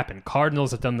has happened.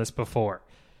 Cardinals have done this before.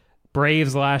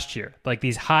 Braves last year. Like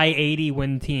these high 80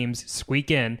 win teams squeak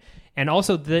in. And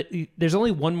also, there's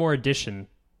only one more addition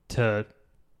to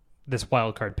this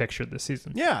wild card picture this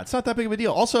season. Yeah, it's not that big of a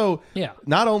deal. Also,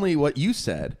 not only what you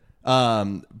said,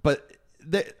 but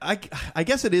I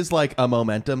guess it is like a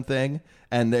momentum thing,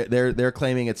 and they're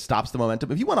claiming it stops the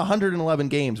momentum. If you won 111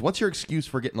 games, what's your excuse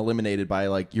for getting eliminated by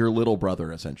like your little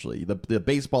brother, essentially the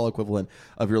baseball equivalent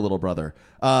of your little brother?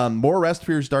 More rest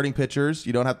for your starting pitchers.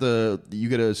 You don't have to. You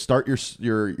get to start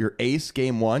your ace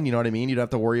game 1. You know what I mean? You don't have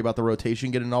to worry about the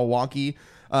rotation getting all wonky.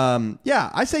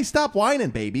 I say stop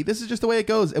whining, baby. This is just the way it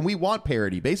goes, and we want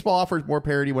parity. Baseball offers more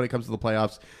parity when it comes to the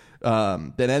playoffs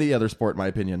than any other sport, in my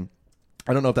opinion.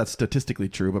 I don't know if that's statistically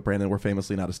true, but Brandon, we're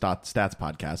famously not a stats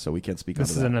podcast, so we can't speak on that.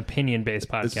 This is an opinion-based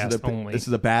podcast only. This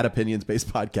is a bad opinions-based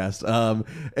podcast.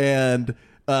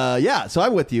 So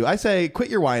I'm with you. I say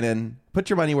quit your whining, put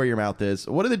your money where your mouth is.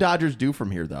 What do the Dodgers do from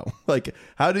here, though? Like,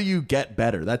 how do you get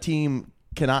better? That team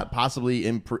cannot possibly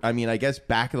improve. I mean, I guess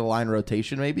back of the line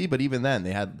rotation maybe, but even then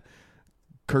they had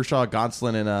Kershaw,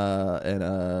 Gonsolin,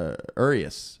 and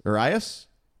Urias.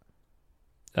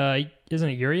 Isn't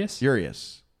it Urias?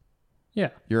 Urias.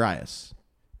 Yeah. Urias.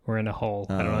 We're in a hole.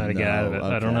 I don't know how to get out of it.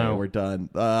 Okay, I don't know. We're done.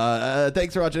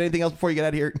 Thanks for watching. Anything else before you get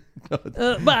out of here?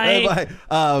 Bye.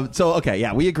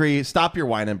 Bye. We agree. Stop your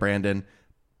whining, Brandon.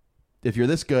 If you're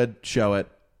this good, show it.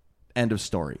 End of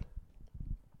story.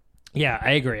 Yeah,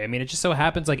 I agree. I mean, it just so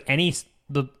happens like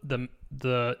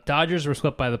the Dodgers were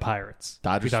swept by the Pirates.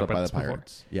 Dodgers swept by the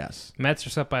Pirates. Yes. Mets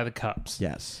were swept by the Cubs.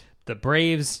 Yes. The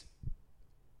Braves,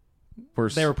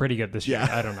 they were pretty good this year.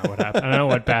 I don't know what happened. I don't know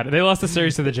what bad. They lost the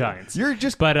series to the Giants. You're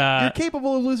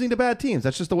capable of losing to bad teams.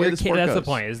 That's just the way the sport goes. That's the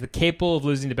point. Is the capable of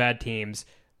losing to bad teams.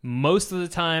 Most of the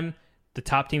time, the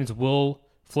top teams will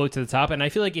float to the top. And I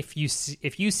feel like if you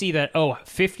see that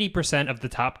 50% of the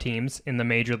top teams in the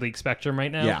major league spectrum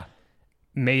right now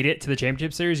made it to the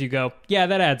championship series, you go, yeah,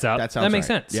 that adds up. That makes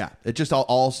sense. Yeah, it just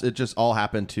all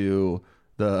happened to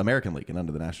the American League and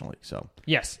under the National League. So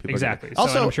yes, exactly.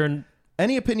 Also, I'm sure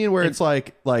any opinion where it's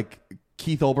like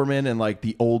Keith Olbermann and like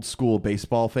the old school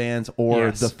baseball fans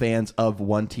or the fans of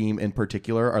one team in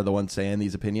particular are the ones saying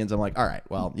these opinions. I'm like, all right,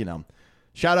 well,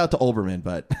 shout out to Olbermann,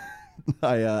 but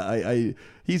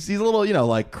he's a little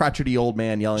like crotchety old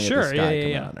man yelling at the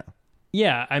sky.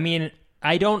 Yeah, I mean,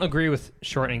 I don't agree with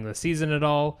shortening the season at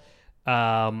all.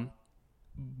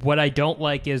 What I don't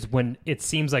like is when it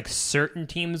seems like certain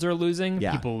teams are losing,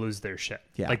 people lose their shit.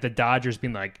 Yeah. Like the Dodgers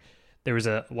being like, there was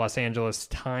a Los Angeles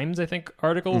Times, I think,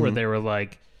 article where they were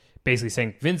like basically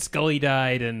saying Vince Scully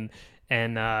died and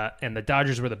the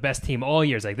Dodgers were the best team all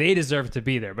years. Like they deserve to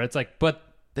be there. But it's like,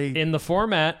 in the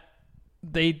format,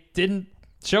 they didn't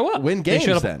show up. Win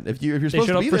games then. If you're supposed to be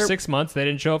there. They showed up for 6 months. They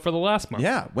didn't show up for the last month.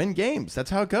 Yeah, win games.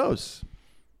 That's how it goes.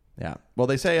 Yeah. Well,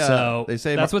 they say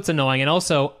that's what's annoying. And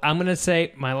also, I'm going to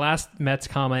say my last Mets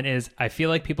comment is I feel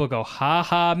like people go, ha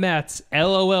ha Mets,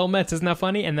 LOL Mets, isn't that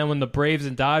funny? And then when the Braves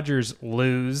and Dodgers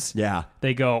lose,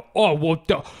 they go, oh, well,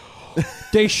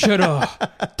 they should have,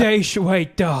 the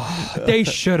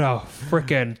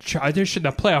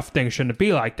playoff thing shouldn't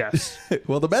be like this.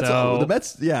 Well, the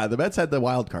Mets had the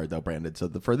wild card though, Brandon. So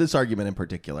for this argument in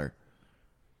particular,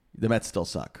 the Mets still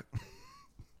suck.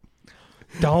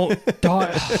 Don't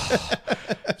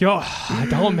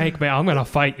make me. I'm gonna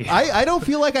fight you. I don't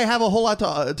feel like I have a whole lot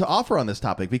to offer on this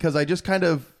topic because I just kind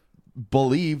of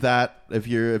believe that if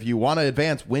you want to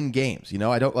advance, win games.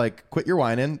 I don't quit your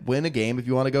whining, win a game if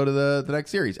you want to go to the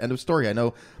next series. End of story. I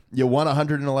know you won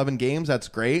 111 games. That's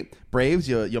great. Braves,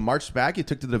 you marched back. You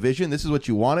took to the division. This is what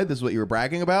you wanted. This is what you were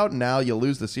bragging about. And now you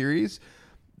lose the series.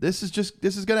 This is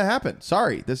going to happen.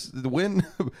 Sorry. The win.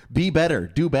 Be better.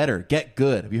 Do better. Get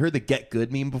good. Have you heard the get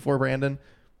good meme before, Brandon?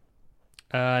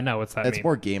 No, what's that? It's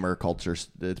more gamer culture.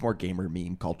 It's more gamer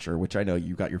meme culture, which I know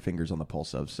you got your fingers on the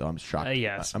pulse of. So I'm shocked.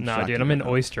 Yes. Dude. I'm in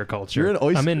oyster culture. You're in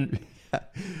oyster.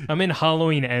 I'm in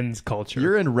Halloween ends culture.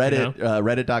 You're in Reddit.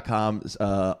 Reddit.com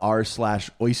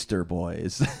r/oyster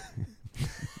boys.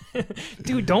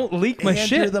 Dude, don't leak my And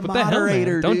shit. you're the What the hell, man?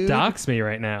 moderator, Don't dude. dox me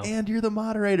right now. And you're the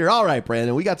moderator. All right,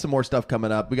 Brandon, we got some more stuff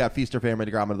coming up. We got Feast or Family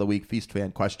Grommet of the Week, Feast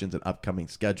fan questions, and upcoming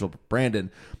schedule. But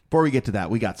Brandon, before we get to that,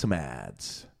 we got some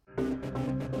ads.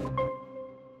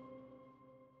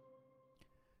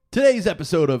 Today's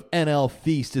episode of NL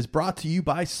Feast is brought to you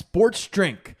by Sports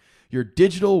Drink, your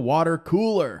digital water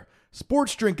cooler.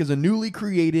 Sports Drink is a newly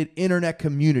created internet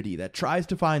community that tries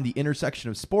to find the intersection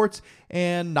of sports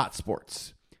and not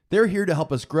sports. They're here to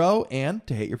help us grow and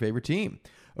to hate your favorite team.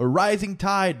 A rising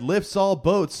tide lifts all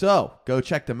boats, so go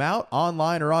check them out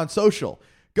online or on social.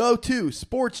 Go to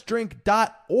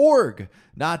sportsdrink.org,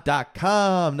 not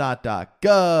 .com, not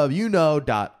 .gov, you know,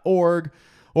 .org.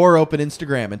 Or open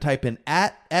Instagram and type in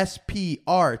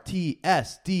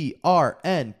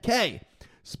 @SPRTSDRNK,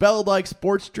 spelled like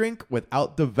sports drink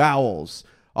without the vowels.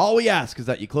 All we ask is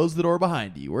that you close the door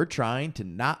behind you. We're trying to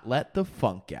not let the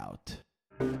funk out.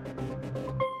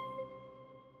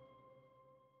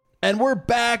 And we're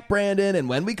back, Brandon. And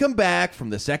when we come back from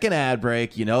the second ad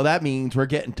break, you know that means we're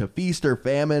getting to Feast or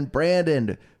Famine.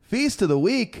 Brandon, Feast of the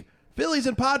Week. Phillies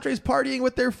and Padres partying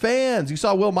with their fans. You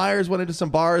saw Will Myers went into some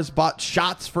bars, bought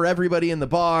shots for everybody in the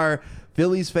bar.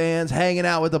 Phillies fans hanging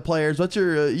out with the players. What's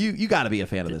your you got to be a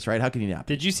fan of this, right? How can you not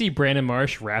be? Did you see Brandon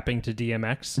Marsh rapping to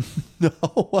DMX? No,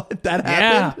 what? That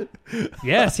happened? Yeah.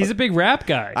 Yes, he's a big rap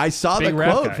guy. I saw Big the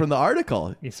rap quote guy. from the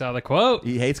article. You saw the quote?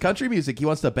 He hates country music. He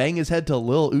wants to bang his head to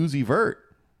Lil Uzi Vert.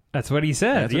 That's what he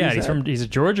said. That's what Yeah, he said. he's a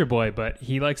Georgia boy, but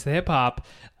he likes the hip hop,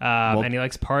 and he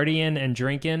likes partying and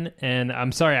drinking. And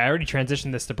I'm sorry, I already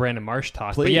transitioned this to Brandon Marsh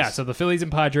talk. But Please. yeah, so the Phillies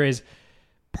and Padres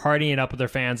partying up with their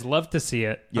fans. Love to see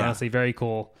it. Yeah. Honestly, very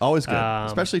cool. Always good.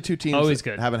 Especially two teams always that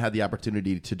good. haven't had the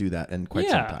opportunity to do that in quite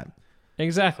some time.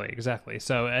 Exactly.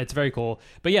 So it's very cool.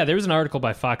 But yeah, there was an article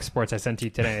by Fox Sports I sent to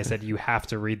you today. I said, you have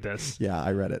to read this. Yeah,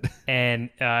 I read it.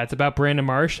 And it's about Brandon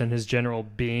Marsh and his general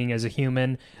being as a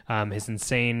human, his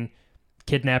insane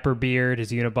kidnapper beard,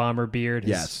 his Unabomber beard.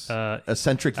 Yes. His,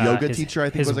 Eccentric yoga his, teacher, I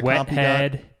think, his was a wet comp he got.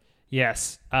 head.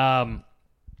 Yes.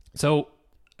 So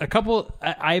a couple.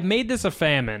 I made this a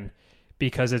famine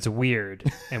because it's weird,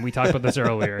 and we talked about this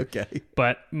earlier. Okay.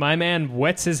 But my man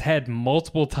wets his head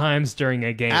multiple times during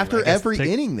a game. After I guess every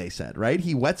inning, they said, right?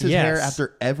 He wets his Yes. hair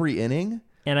after every inning.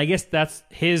 And I guess that's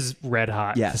his red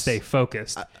hot to Yes. stay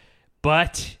focused.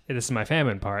 But this is my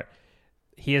famine part.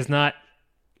 He has not.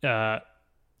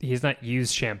 He has not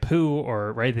used shampoo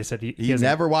or right. They said he hasn't-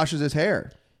 never washes his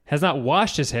hair. has not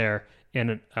washed his hair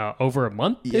in over a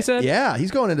month. They said, Yeah,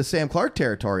 he's going into Sam Clark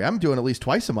territory. I'm doing at least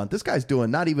twice a month. This guy's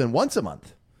doing not even once a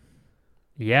month.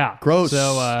 yeah, Gross.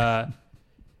 So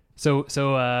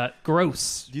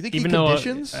gross. Do you think he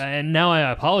conditions? And now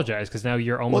I apologize because now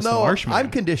you're Well, almost no, a marshman. I'm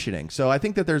conditioning, so I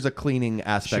think that there's a cleaning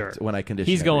aspect when I condition.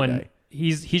 He's every going. day.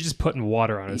 He's just putting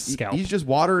water on his scalp. He's just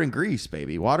water and grease,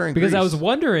 baby. Water and Because grease. I was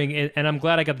wondering, and I'm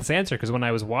glad I got this answer, because when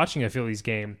I was watching a Phillies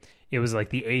game, it was like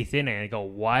the 8th inning. I go,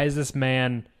 why does this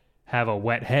man have a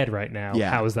wet head right now? Yeah.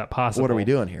 How is that possible? What are we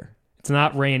doing here? It's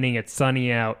not raining. It's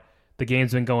sunny out. The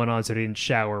game's been going on, so he didn't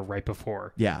shower right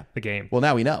before Yeah. the game. Well,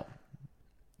 now we know.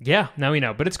 Yeah, now we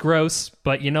know. But it's gross.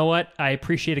 But you know what? I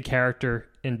appreciate a character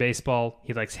in baseball.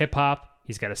 He likes hip-hop.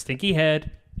 He's got a stinky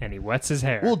head, and he wets his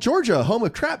hair. Well, Georgia, home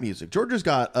of trap music. Georgia's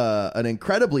got an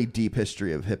incredibly deep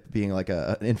history of being like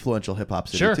an influential hip hop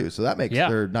city Sure. too. So that makes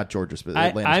or not Georgia, but I'm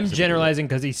Atlanta specifically. generalizing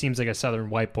because he seems like a southern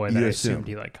white boy that You I assume. assumed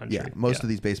he liked country. Yeah, most of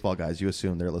these baseball guys, you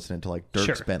assume they're listening to like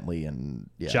Dierks Sure. Bentley and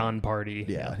John Party.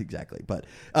 Yeah, exactly. But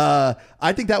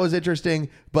I think that was interesting.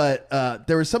 But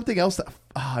there was something else that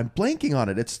I'm blanking on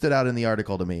it. It stood out in the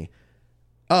article to me.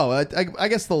 Oh, I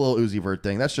guess the Lil Uzi Vert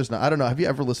thing. That's just not. I don't know. Have you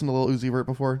ever listened to Lil Uzi Vert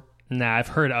before? Nah, I've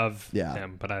heard of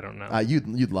him, but I don't know.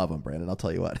 You'd love him, Brandon. I'll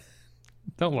tell you what.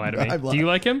 Don't lie to me. Do you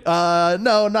like him?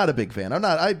 No, not a big fan. I'm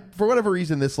not. For whatever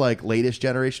reason, this like latest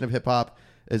generation of hip hop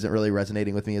isn't really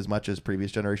resonating with me as much as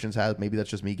previous generations have. Maybe that's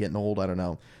just me getting old. I don't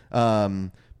know.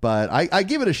 But I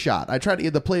give it a shot. I try to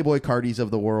the Playboy Cardis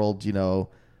of the world. You know,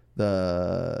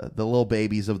 the little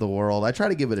babies of the world. I try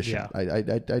to give it a shot. I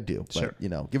do. But, Sure. you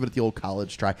know, give it the old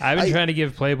college try. I've been trying to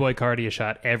give Playboy Cardi a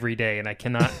shot every day, and I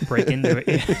cannot break into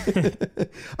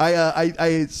it.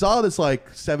 I saw this like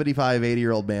 75,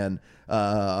 80-year-old man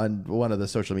on one of the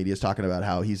social medias talking about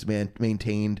how he's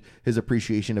maintained his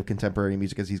appreciation of contemporary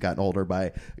music as he's gotten older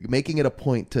by making it a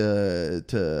point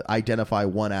to identify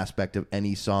one aspect of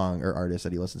any song or artist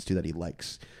that he listens to that he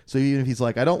likes. So even if he's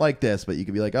like, I don't like this, but you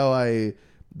could be like, oh,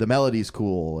 the melody's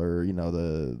cool, or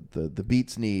the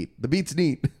beat's neat,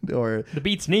 or The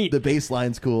beat's neat. the bass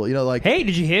line's cool. Like, hey,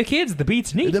 did you hear, kids? The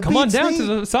beat's neat. The Come on beat's down neat. to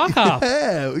the sock hop.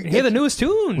 Yeah, Hear the newest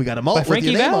tune. We got a malt by with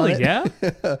Frankie your name Valli. on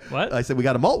it. Yeah. What? I said we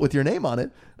got a malt with your name on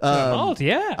it. Malt.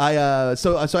 Yeah.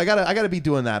 So I gotta be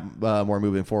doing that more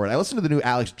moving forward. I listened to the new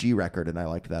Alex G record and I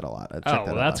liked that a lot. I checked that out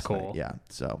that's last cool. night. Yeah.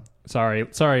 So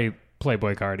sorry,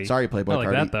 Playboy Cardi. sorry, Playboy I like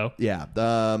Cardi. that though. Yeah.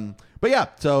 But yeah.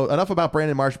 So enough about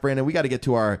Brandon Marsh. Brandon, we got to get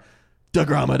to our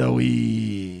DeGrom of the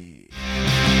Week.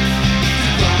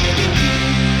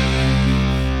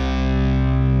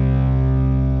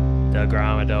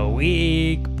 DeGrom of the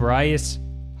Week. Bryce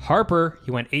Harper.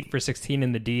 He went 8 for 16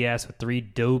 in the DS with 3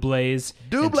 doubles.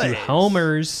 And 2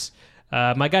 homers.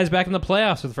 My guy's back in the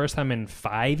playoffs for the first time in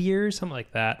 5 years, something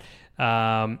like that.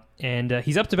 And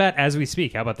he's up to bat as we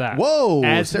speak. How about that? Whoa,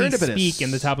 as we serendipitous. speak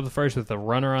in the top of the first with a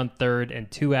runner on third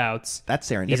and 2 outs. That's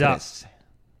serendipitous. He's up.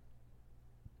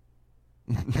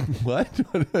 What?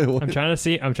 I'm trying to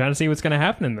see what's going to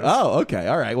happen in this. Oh, okay.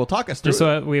 All right. Well, talk us through Just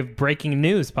so we have breaking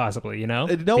news, possibly.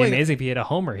 It'd be amazing if he hit a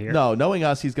homer here. No, knowing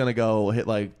us, he's going to go hit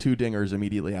like 2 dingers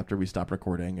immediately after we stop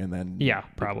recording, and then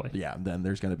probably. Yeah, then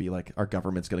there's going to be like our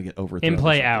government's going to get overthrown. In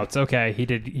play outs. Okay, he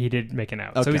did make an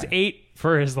out. Okay. So he's 8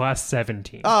 for his last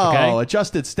 17. Oh, okay?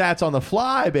 adjusted stats on the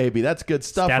fly, baby. That's good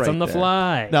stuff. Stats right on the there.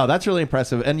 fly. No, that's really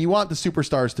impressive. And you want the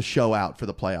superstars to show out for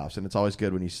the playoffs, and it's always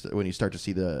good when you start to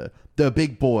see the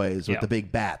big boys with the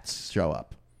big bats show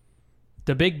up.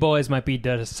 The big boys might be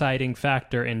the deciding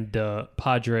factor in the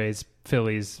Padres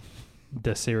Phillies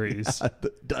the series.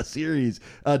 The series.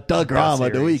 DeGrom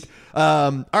of the Week.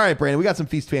 All right, Brandon, we got some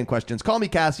Feast fan questions. Call me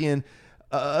Cassian.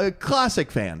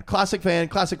 Classic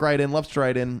write-in, loves to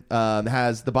write in.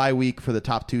 Has the bye week for the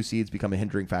top 2 seeds become a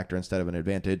hindering factor instead of an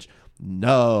advantage?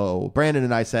 No. Brandon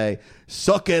and I say,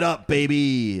 suck it up,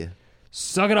 baby.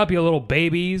 Suck it up, you little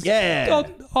babies. Yeah.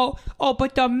 But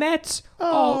the Mets.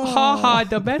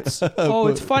 The Mets.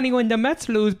 It's funny when the Mets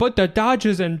lose, but the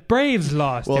Dodgers and Braves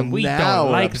lost, and we now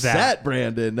don't like we're upset,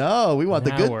 Brandon. No, we want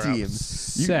the good teams.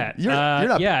 Upset. You're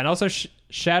not. Yeah, and also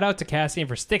shout out to Cassian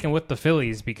for sticking with the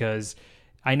Phillies, because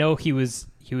I know he was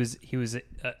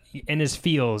in his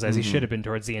feels as he should have been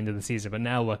towards the end of the season. But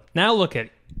now look at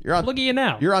you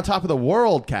now. You're on top of the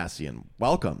world, Cassian.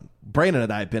 Welcome. Brandon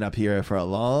and I have been up here for a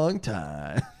long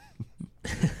time.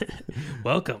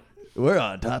 Welcome. We're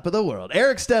on top of the world.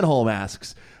 Eric Stenholm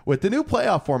asks, with the new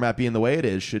playoff format being the way it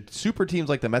is, should super teams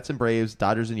like the Mets and Braves,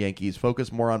 Dodgers and Yankees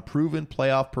focus more on proven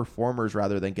playoff performers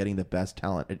rather than getting the best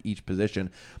talent at each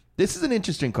position? This is an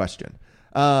interesting question.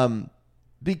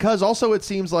 Because also it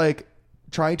seems like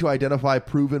trying to identify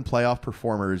proven playoff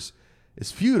performers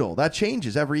is futile. That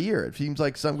changes every year. It seems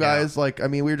like some guys,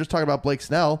 we were just talking about Blake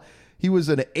Snell. He was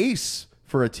an ace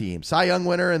for a team, Cy Young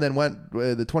winner, and then went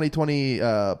the 2020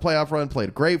 playoff run,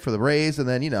 played great for the Rays, and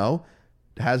then,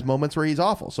 has moments where he's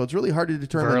awful. So it's really hard to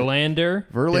determine. Verlander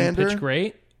didn't pitch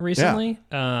great recently.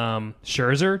 Yeah.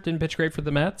 Scherzer didn't pitch great for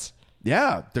the Mets.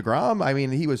 Yeah,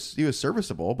 DeGrom, he was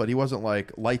serviceable, but he wasn't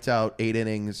like lights out 8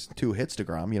 innings, 2 hits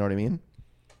DeGrom, you know what I mean?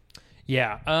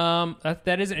 Yeah,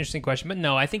 that is an interesting question. But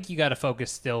no, I think you got to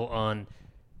focus still on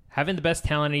having the best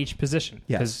talent at each position.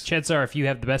 Because chances are if you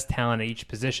have the best talent at each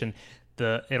position,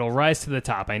 it'll rise to the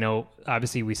top. I know,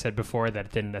 obviously, we said before that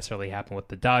it didn't necessarily happen with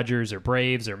the Dodgers or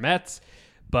Braves or Mets,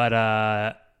 but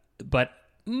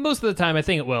most of the time I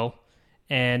think it will.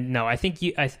 And no, I think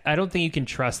I don't think you can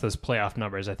trust those playoff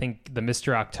numbers. I think the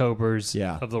Mr. Octobers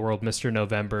of the world, Mr.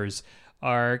 Novembers,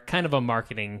 are kind of a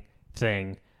marketing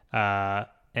thing, and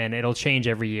it'll change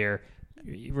every year.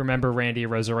 Remember Randy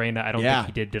Rosarena? I don't think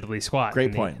he did diddly squat.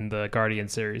 Great point. In the Guardian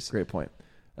series. Great point.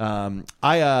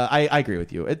 I agree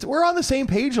with you. We're on the same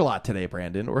page a lot today,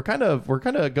 Brandon. We're kind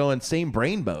of going same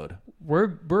brain mode.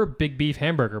 We're big beef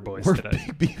hamburger boys today.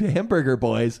 Big beef hamburger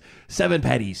boys. 7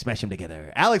 patties, smash them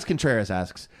together. Alex Contreras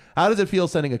asks, how does it feel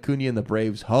sending Acuna and the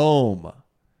Braves home?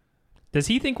 Does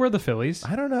he think we're the Phillies?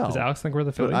 I don't know. Does Alex think we're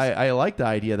the Phillies? I like the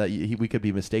idea that we could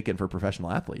be mistaken for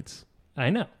professional athletes.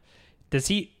 I know. Does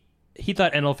he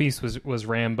thought NL Feast was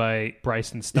ran by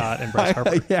Bryson Stott and Bryce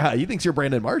Harper. Yeah, he thinks you're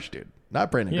Brandon Marsh, dude, not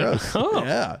Brandon Gross. Oh.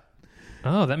 Yeah.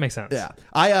 Oh, that makes sense. Yeah.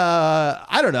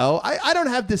 I don't know. I don't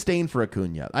have disdain for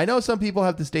Acuna. I know some people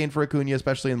have disdain for Acuna,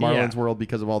 especially in Marlins world,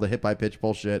 because of all the hit by pitch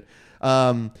bullshit.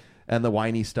 And the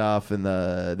whiny stuff and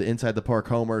the inside the park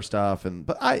homer stuff.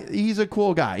 But he's a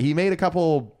cool guy. He made a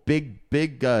couple big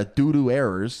doo-doo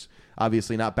errors,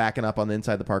 obviously not backing up on the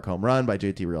inside the park home run by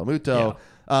JT Realmuto.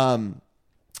 Yeah.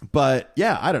 But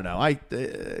yeah, I don't know. I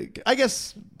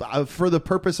guess for the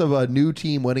purpose of a new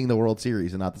team winning the World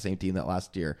Series and not the same team that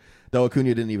last year, though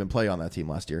Acuna didn't even play on that team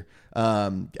last year,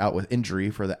 out with injury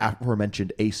for the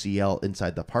aforementioned ACL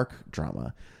inside the park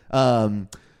drama.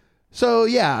 So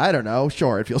yeah, I don't know.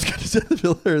 Sure, it feels good to send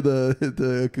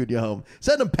the Acuna home.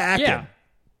 Send him packing. Yeah.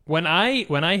 When I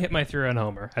hit my 3-run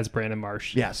homer as Brandon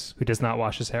Marsh, yes, who does not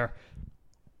wash his hair,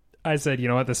 I said, you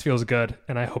know what, this feels good,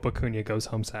 and I hope Acuna goes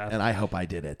home sad. And I hope I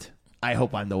did it. I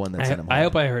hope I'm the one that sent him home. I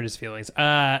hope I hurt his feelings.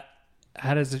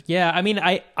 How does it? Yeah, I mean,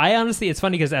 I honestly, it's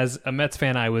funny because as a Mets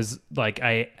fan, I was like,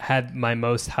 I had my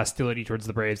most hostility towards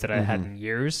the Braves that I had in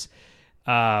years.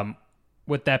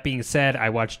 With that being said,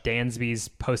 I watched Dansby's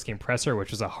post-game presser,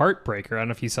 which was a heartbreaker. I don't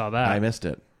know if you saw that. I missed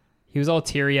it. He was all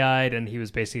teary-eyed, and he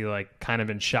was basically like kind of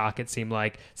in shock. It seemed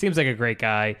like. Seems like a great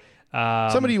guy.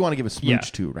 Somebody you want to give a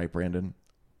smooch to, right, Brandon?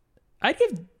 I'd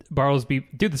give Bartlesby.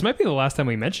 Dude, this might be the last time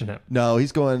we mention him. No,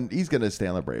 he's going to stay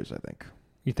on the Braves, I think.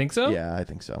 You think so? Yeah, I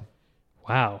think so.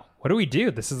 Wow. What do we do?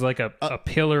 This is like a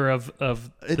pillar of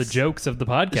the jokes of the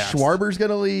podcast. Schwarber's going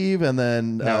to leave, and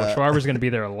then... No, Schwarber's going to be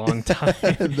there a long time.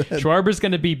 Schwarber's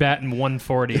going to be batting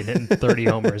 140 and hitting 30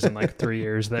 homers in like 3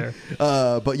 years there.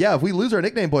 But yeah, if we lose our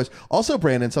nickname boys... Also,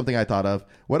 Brandon, something I thought of.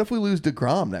 What if we lose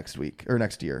DeGrom next week or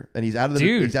next year? And he's out of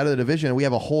the division, and we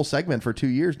have a whole segment for 2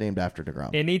 years named after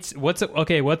DeGrom. It needs...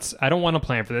 I don't want to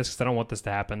plan for this because I don't want this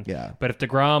to happen. Yeah. But if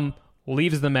DeGrom...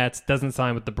 leaves the Mets, doesn't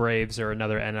sign with the Braves or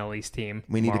another NL East team.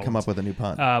 We need to come up with a new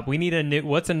pun. We need a new.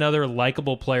 What's another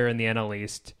likable player in the NL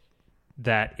East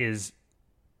that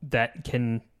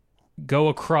can go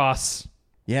across?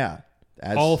 Yeah,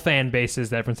 all fan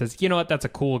bases. That everyone says, you know what, that's a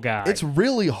cool guy. It's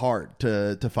really hard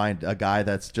to find a guy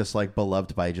that's just like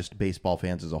beloved by just baseball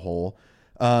fans as a whole.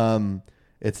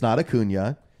 It's not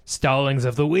Acuna. Stallings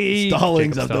of the week.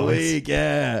 Stallings of the week.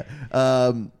 Yeah.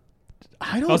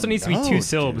 I don't also needs to be know, 2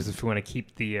 syllables if we want to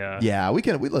keep the... Yeah, we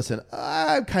listen.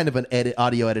 I'm kind of an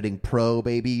audio editing pro,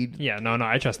 baby. Yeah, no,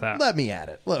 I trust that. Let me add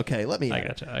it. Okay, let me I add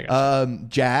gotcha.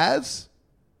 it.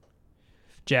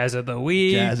 Jazz of the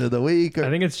week. Jazz of the week. I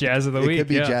think it's Jazz of the week. It could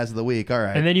be Jazz of the week. All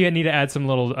right. And then you need to add some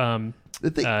little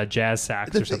jazz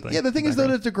sax or something. Yeah, the thing is, though,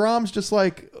 that DeGrom's just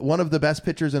like one of the best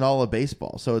pitchers in all of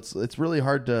baseball. So it's really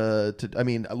hard to I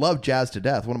mean, I love Jazz to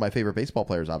death. One of my favorite baseball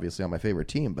players, obviously, on my favorite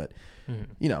team. But,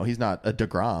 you know, he's not a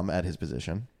DeGrom at his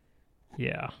position.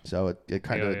 Yeah. So it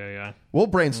kind of... Yeah. We'll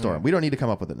brainstorm. We don't need to come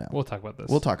up with it now. We'll talk about this.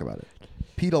 We'll talk about it.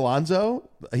 Pete Alonso,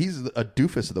 he's a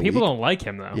doofus of the week. People don't like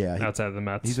him, though, outside of the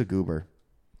Mets. He's a goober.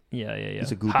 Yeah.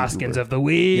 He's a goober. Hoskins of the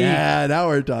week. Yeah, now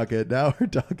we're talking.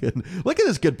 Look at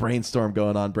this good brainstorm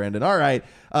going on, Brandon. All right.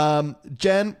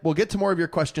 Jen, we'll get to more of your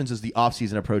questions as the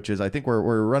offseason approaches. I think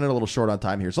we're running a little short on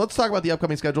time here. So let's talk about the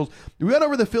upcoming schedules. We went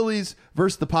over the Phillies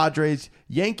versus the Padres,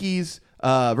 Yankees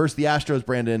versus the Astros,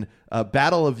 Brandon.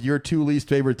 Battle of your 2 least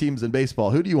favorite teams in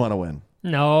baseball. Who do you want to win?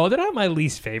 No, they're not my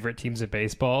least favorite teams in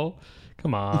baseball.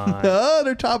 Come on. Oh,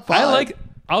 they're top 5.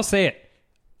 I'll say it.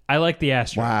 I like the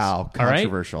Astros. Wow,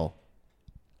 controversial.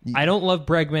 Right? I don't love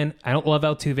Bregman. I don't love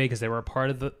Altuve because they were a part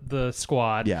of the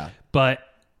squad. Yeah. But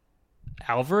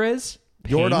Alvarez,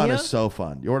 Jordan is so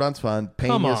fun. Jordan's fun.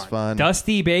 Pena's fun.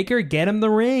 Dusty Baker, get him the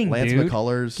ring, Lance dude.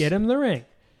 McCullers. Get him the ring.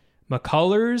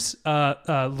 McCullers,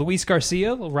 Luis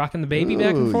Garcia, rocking the baby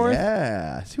back and forth.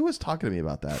 Yeah. Who was talking to me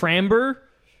about that? Framber.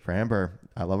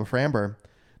 I love a Framber.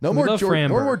 No more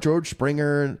George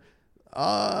Springer.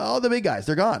 All the big guys,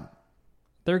 they're gone.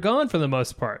 They're gone for the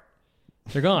most part.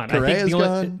 They're gone. Correa's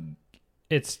gone.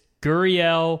 It's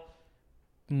Gurriel,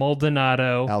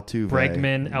 Maldonado,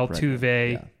 Bregman,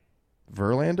 Altuve. Yeah.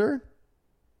 Verlander?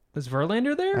 Was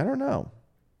Verlander there? I don't know.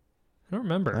 I don't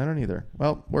remember. I don't either.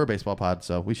 Well, we're a baseball pod,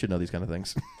 so we should know these kind of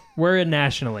things. We're a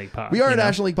National League pod. We are a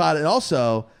National League pod, and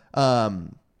also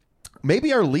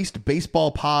maybe our least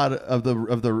baseball pod of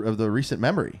the recent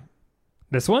memory.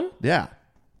 This one? Yeah.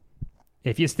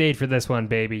 If you stayed for this one,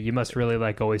 baby, you must really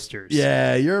like oysters.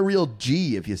 Yeah, you're a real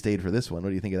G if you stayed for this one. What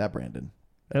do you think of that, Brandon?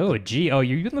 Oh, G. Oh,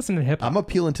 you've been listening to hip hop. I'm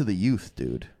appealing to the youth,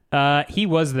 dude. He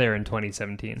was there in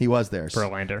 2017. He was there.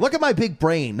 Verlander. Look at my big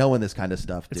brain knowing this kind of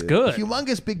stuff, dude. It's good.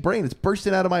 Humongous big brain. It's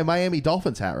bursting out of my Miami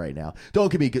Dolphins hat right now.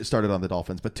 Don't get me started on the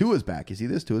Dolphins, but Tua's back. You see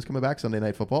this? Tua's coming back Sunday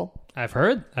Night Football. I've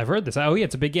heard this. Oh, yeah,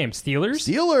 it's a big game.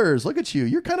 Steelers. Look at you.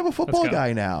 You're kind of a football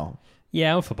guy now.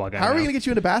 Yeah, I'm a football guy. How are we going to get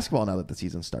you into basketball now that the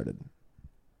season started?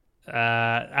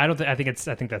 I don't think. I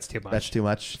think that's too much. That's too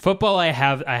much. Football, I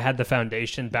had the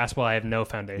foundation. Basketball, I have no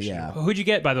foundation. Yeah. Who'd you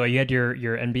get, by the way? You had your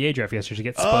NBA draft yesterday. Did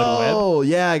you get Spud Webb? Oh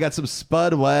yeah, I got some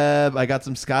Spud Webb. I got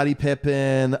some Scottie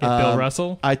Pippen. Bill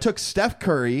Russell. I took Steph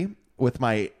Curry with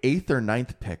my 8th or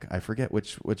 9th pick. I forget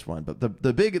which one, but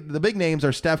the big names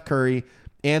are Steph Curry,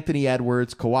 Anthony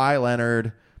Edwards, Kawhi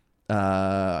Leonard.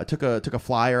 I took a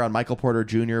flyer on Michael Porter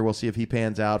Jr. We'll see if he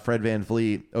pans out. Fred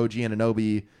VanVleet, OG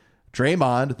Anunoby,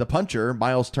 Draymond, the puncher,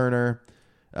 Miles Turner.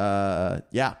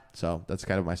 Yeah, so that's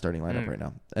kind of my starting lineup right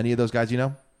now. Any of those guys you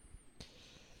know?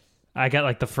 I got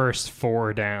like the first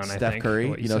 4 down. Steph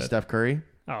Curry. You know Steph Curry?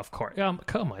 Oh, of course.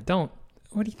 Come on, don't.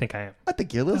 What do you think I am? I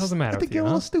think you're a little, doesn't matter I think with you're you,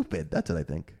 a little huh? stupid. That's what I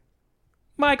think.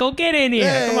 Michael, get in here.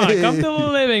 Hey. Come on, come to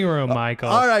the living room, Michael.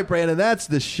 All right, Brandon, that's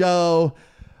the show.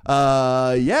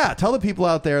 Yeah, tell the people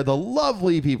out there, the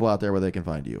lovely people out there, where they can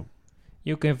find you.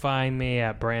 You can find me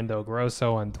at Brando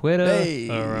Grosso on Twitter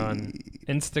or on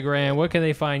Instagram. Where can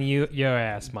they find you? Your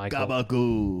ass, Michael.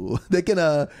 Gabagoo.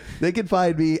 They can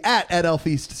find me at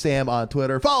NLFeastSam on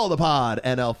Twitter. Follow the pod,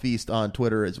 NLFeast on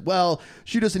Twitter as well.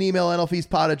 Shoot us an email,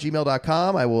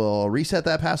 nlfeastpod@gmail.com. I will reset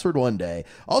that password one day.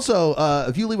 Also,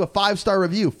 if you leave a 5-star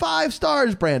review, 5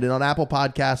 stars, Brandon, on Apple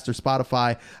Podcasts or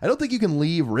Spotify. I don't think you can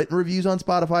leave written reviews on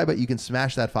Spotify, but you can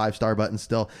smash that 5-star button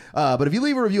still. But if you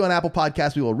leave a review on Apple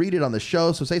Podcasts, we will read it on the show.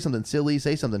 So say something silly,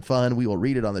 say something fun. We will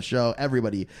read it on the show.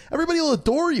 Everybody will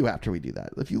adore you after we do that.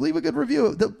 If you leave a good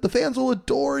review, the fans will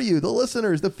adore you. The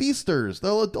listeners, the feasters,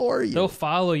 they'll adore you. They'll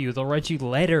follow you. They'll write you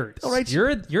letters.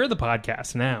 You're the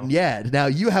podcast now. Yeah. Now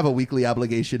you have a weekly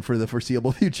obligation for the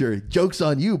foreseeable future. Joke's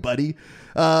on you, buddy.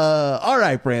 All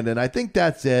right, Brandon. I think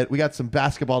that's it. We got some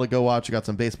basketball to go watch. We got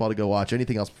some baseball to go watch.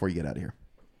 Anything else before you get out of here?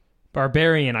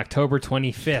 Barbarian, October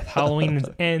 25th. Halloween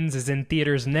Ends is in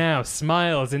theaters now.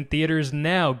 Smile is in theaters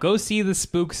now. Go see the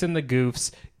spooks and the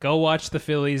goofs. Go watch the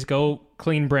Phillies. Go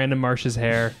clean Brandon Marsh's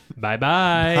hair.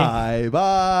 Bye-bye.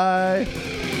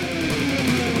 Bye-bye.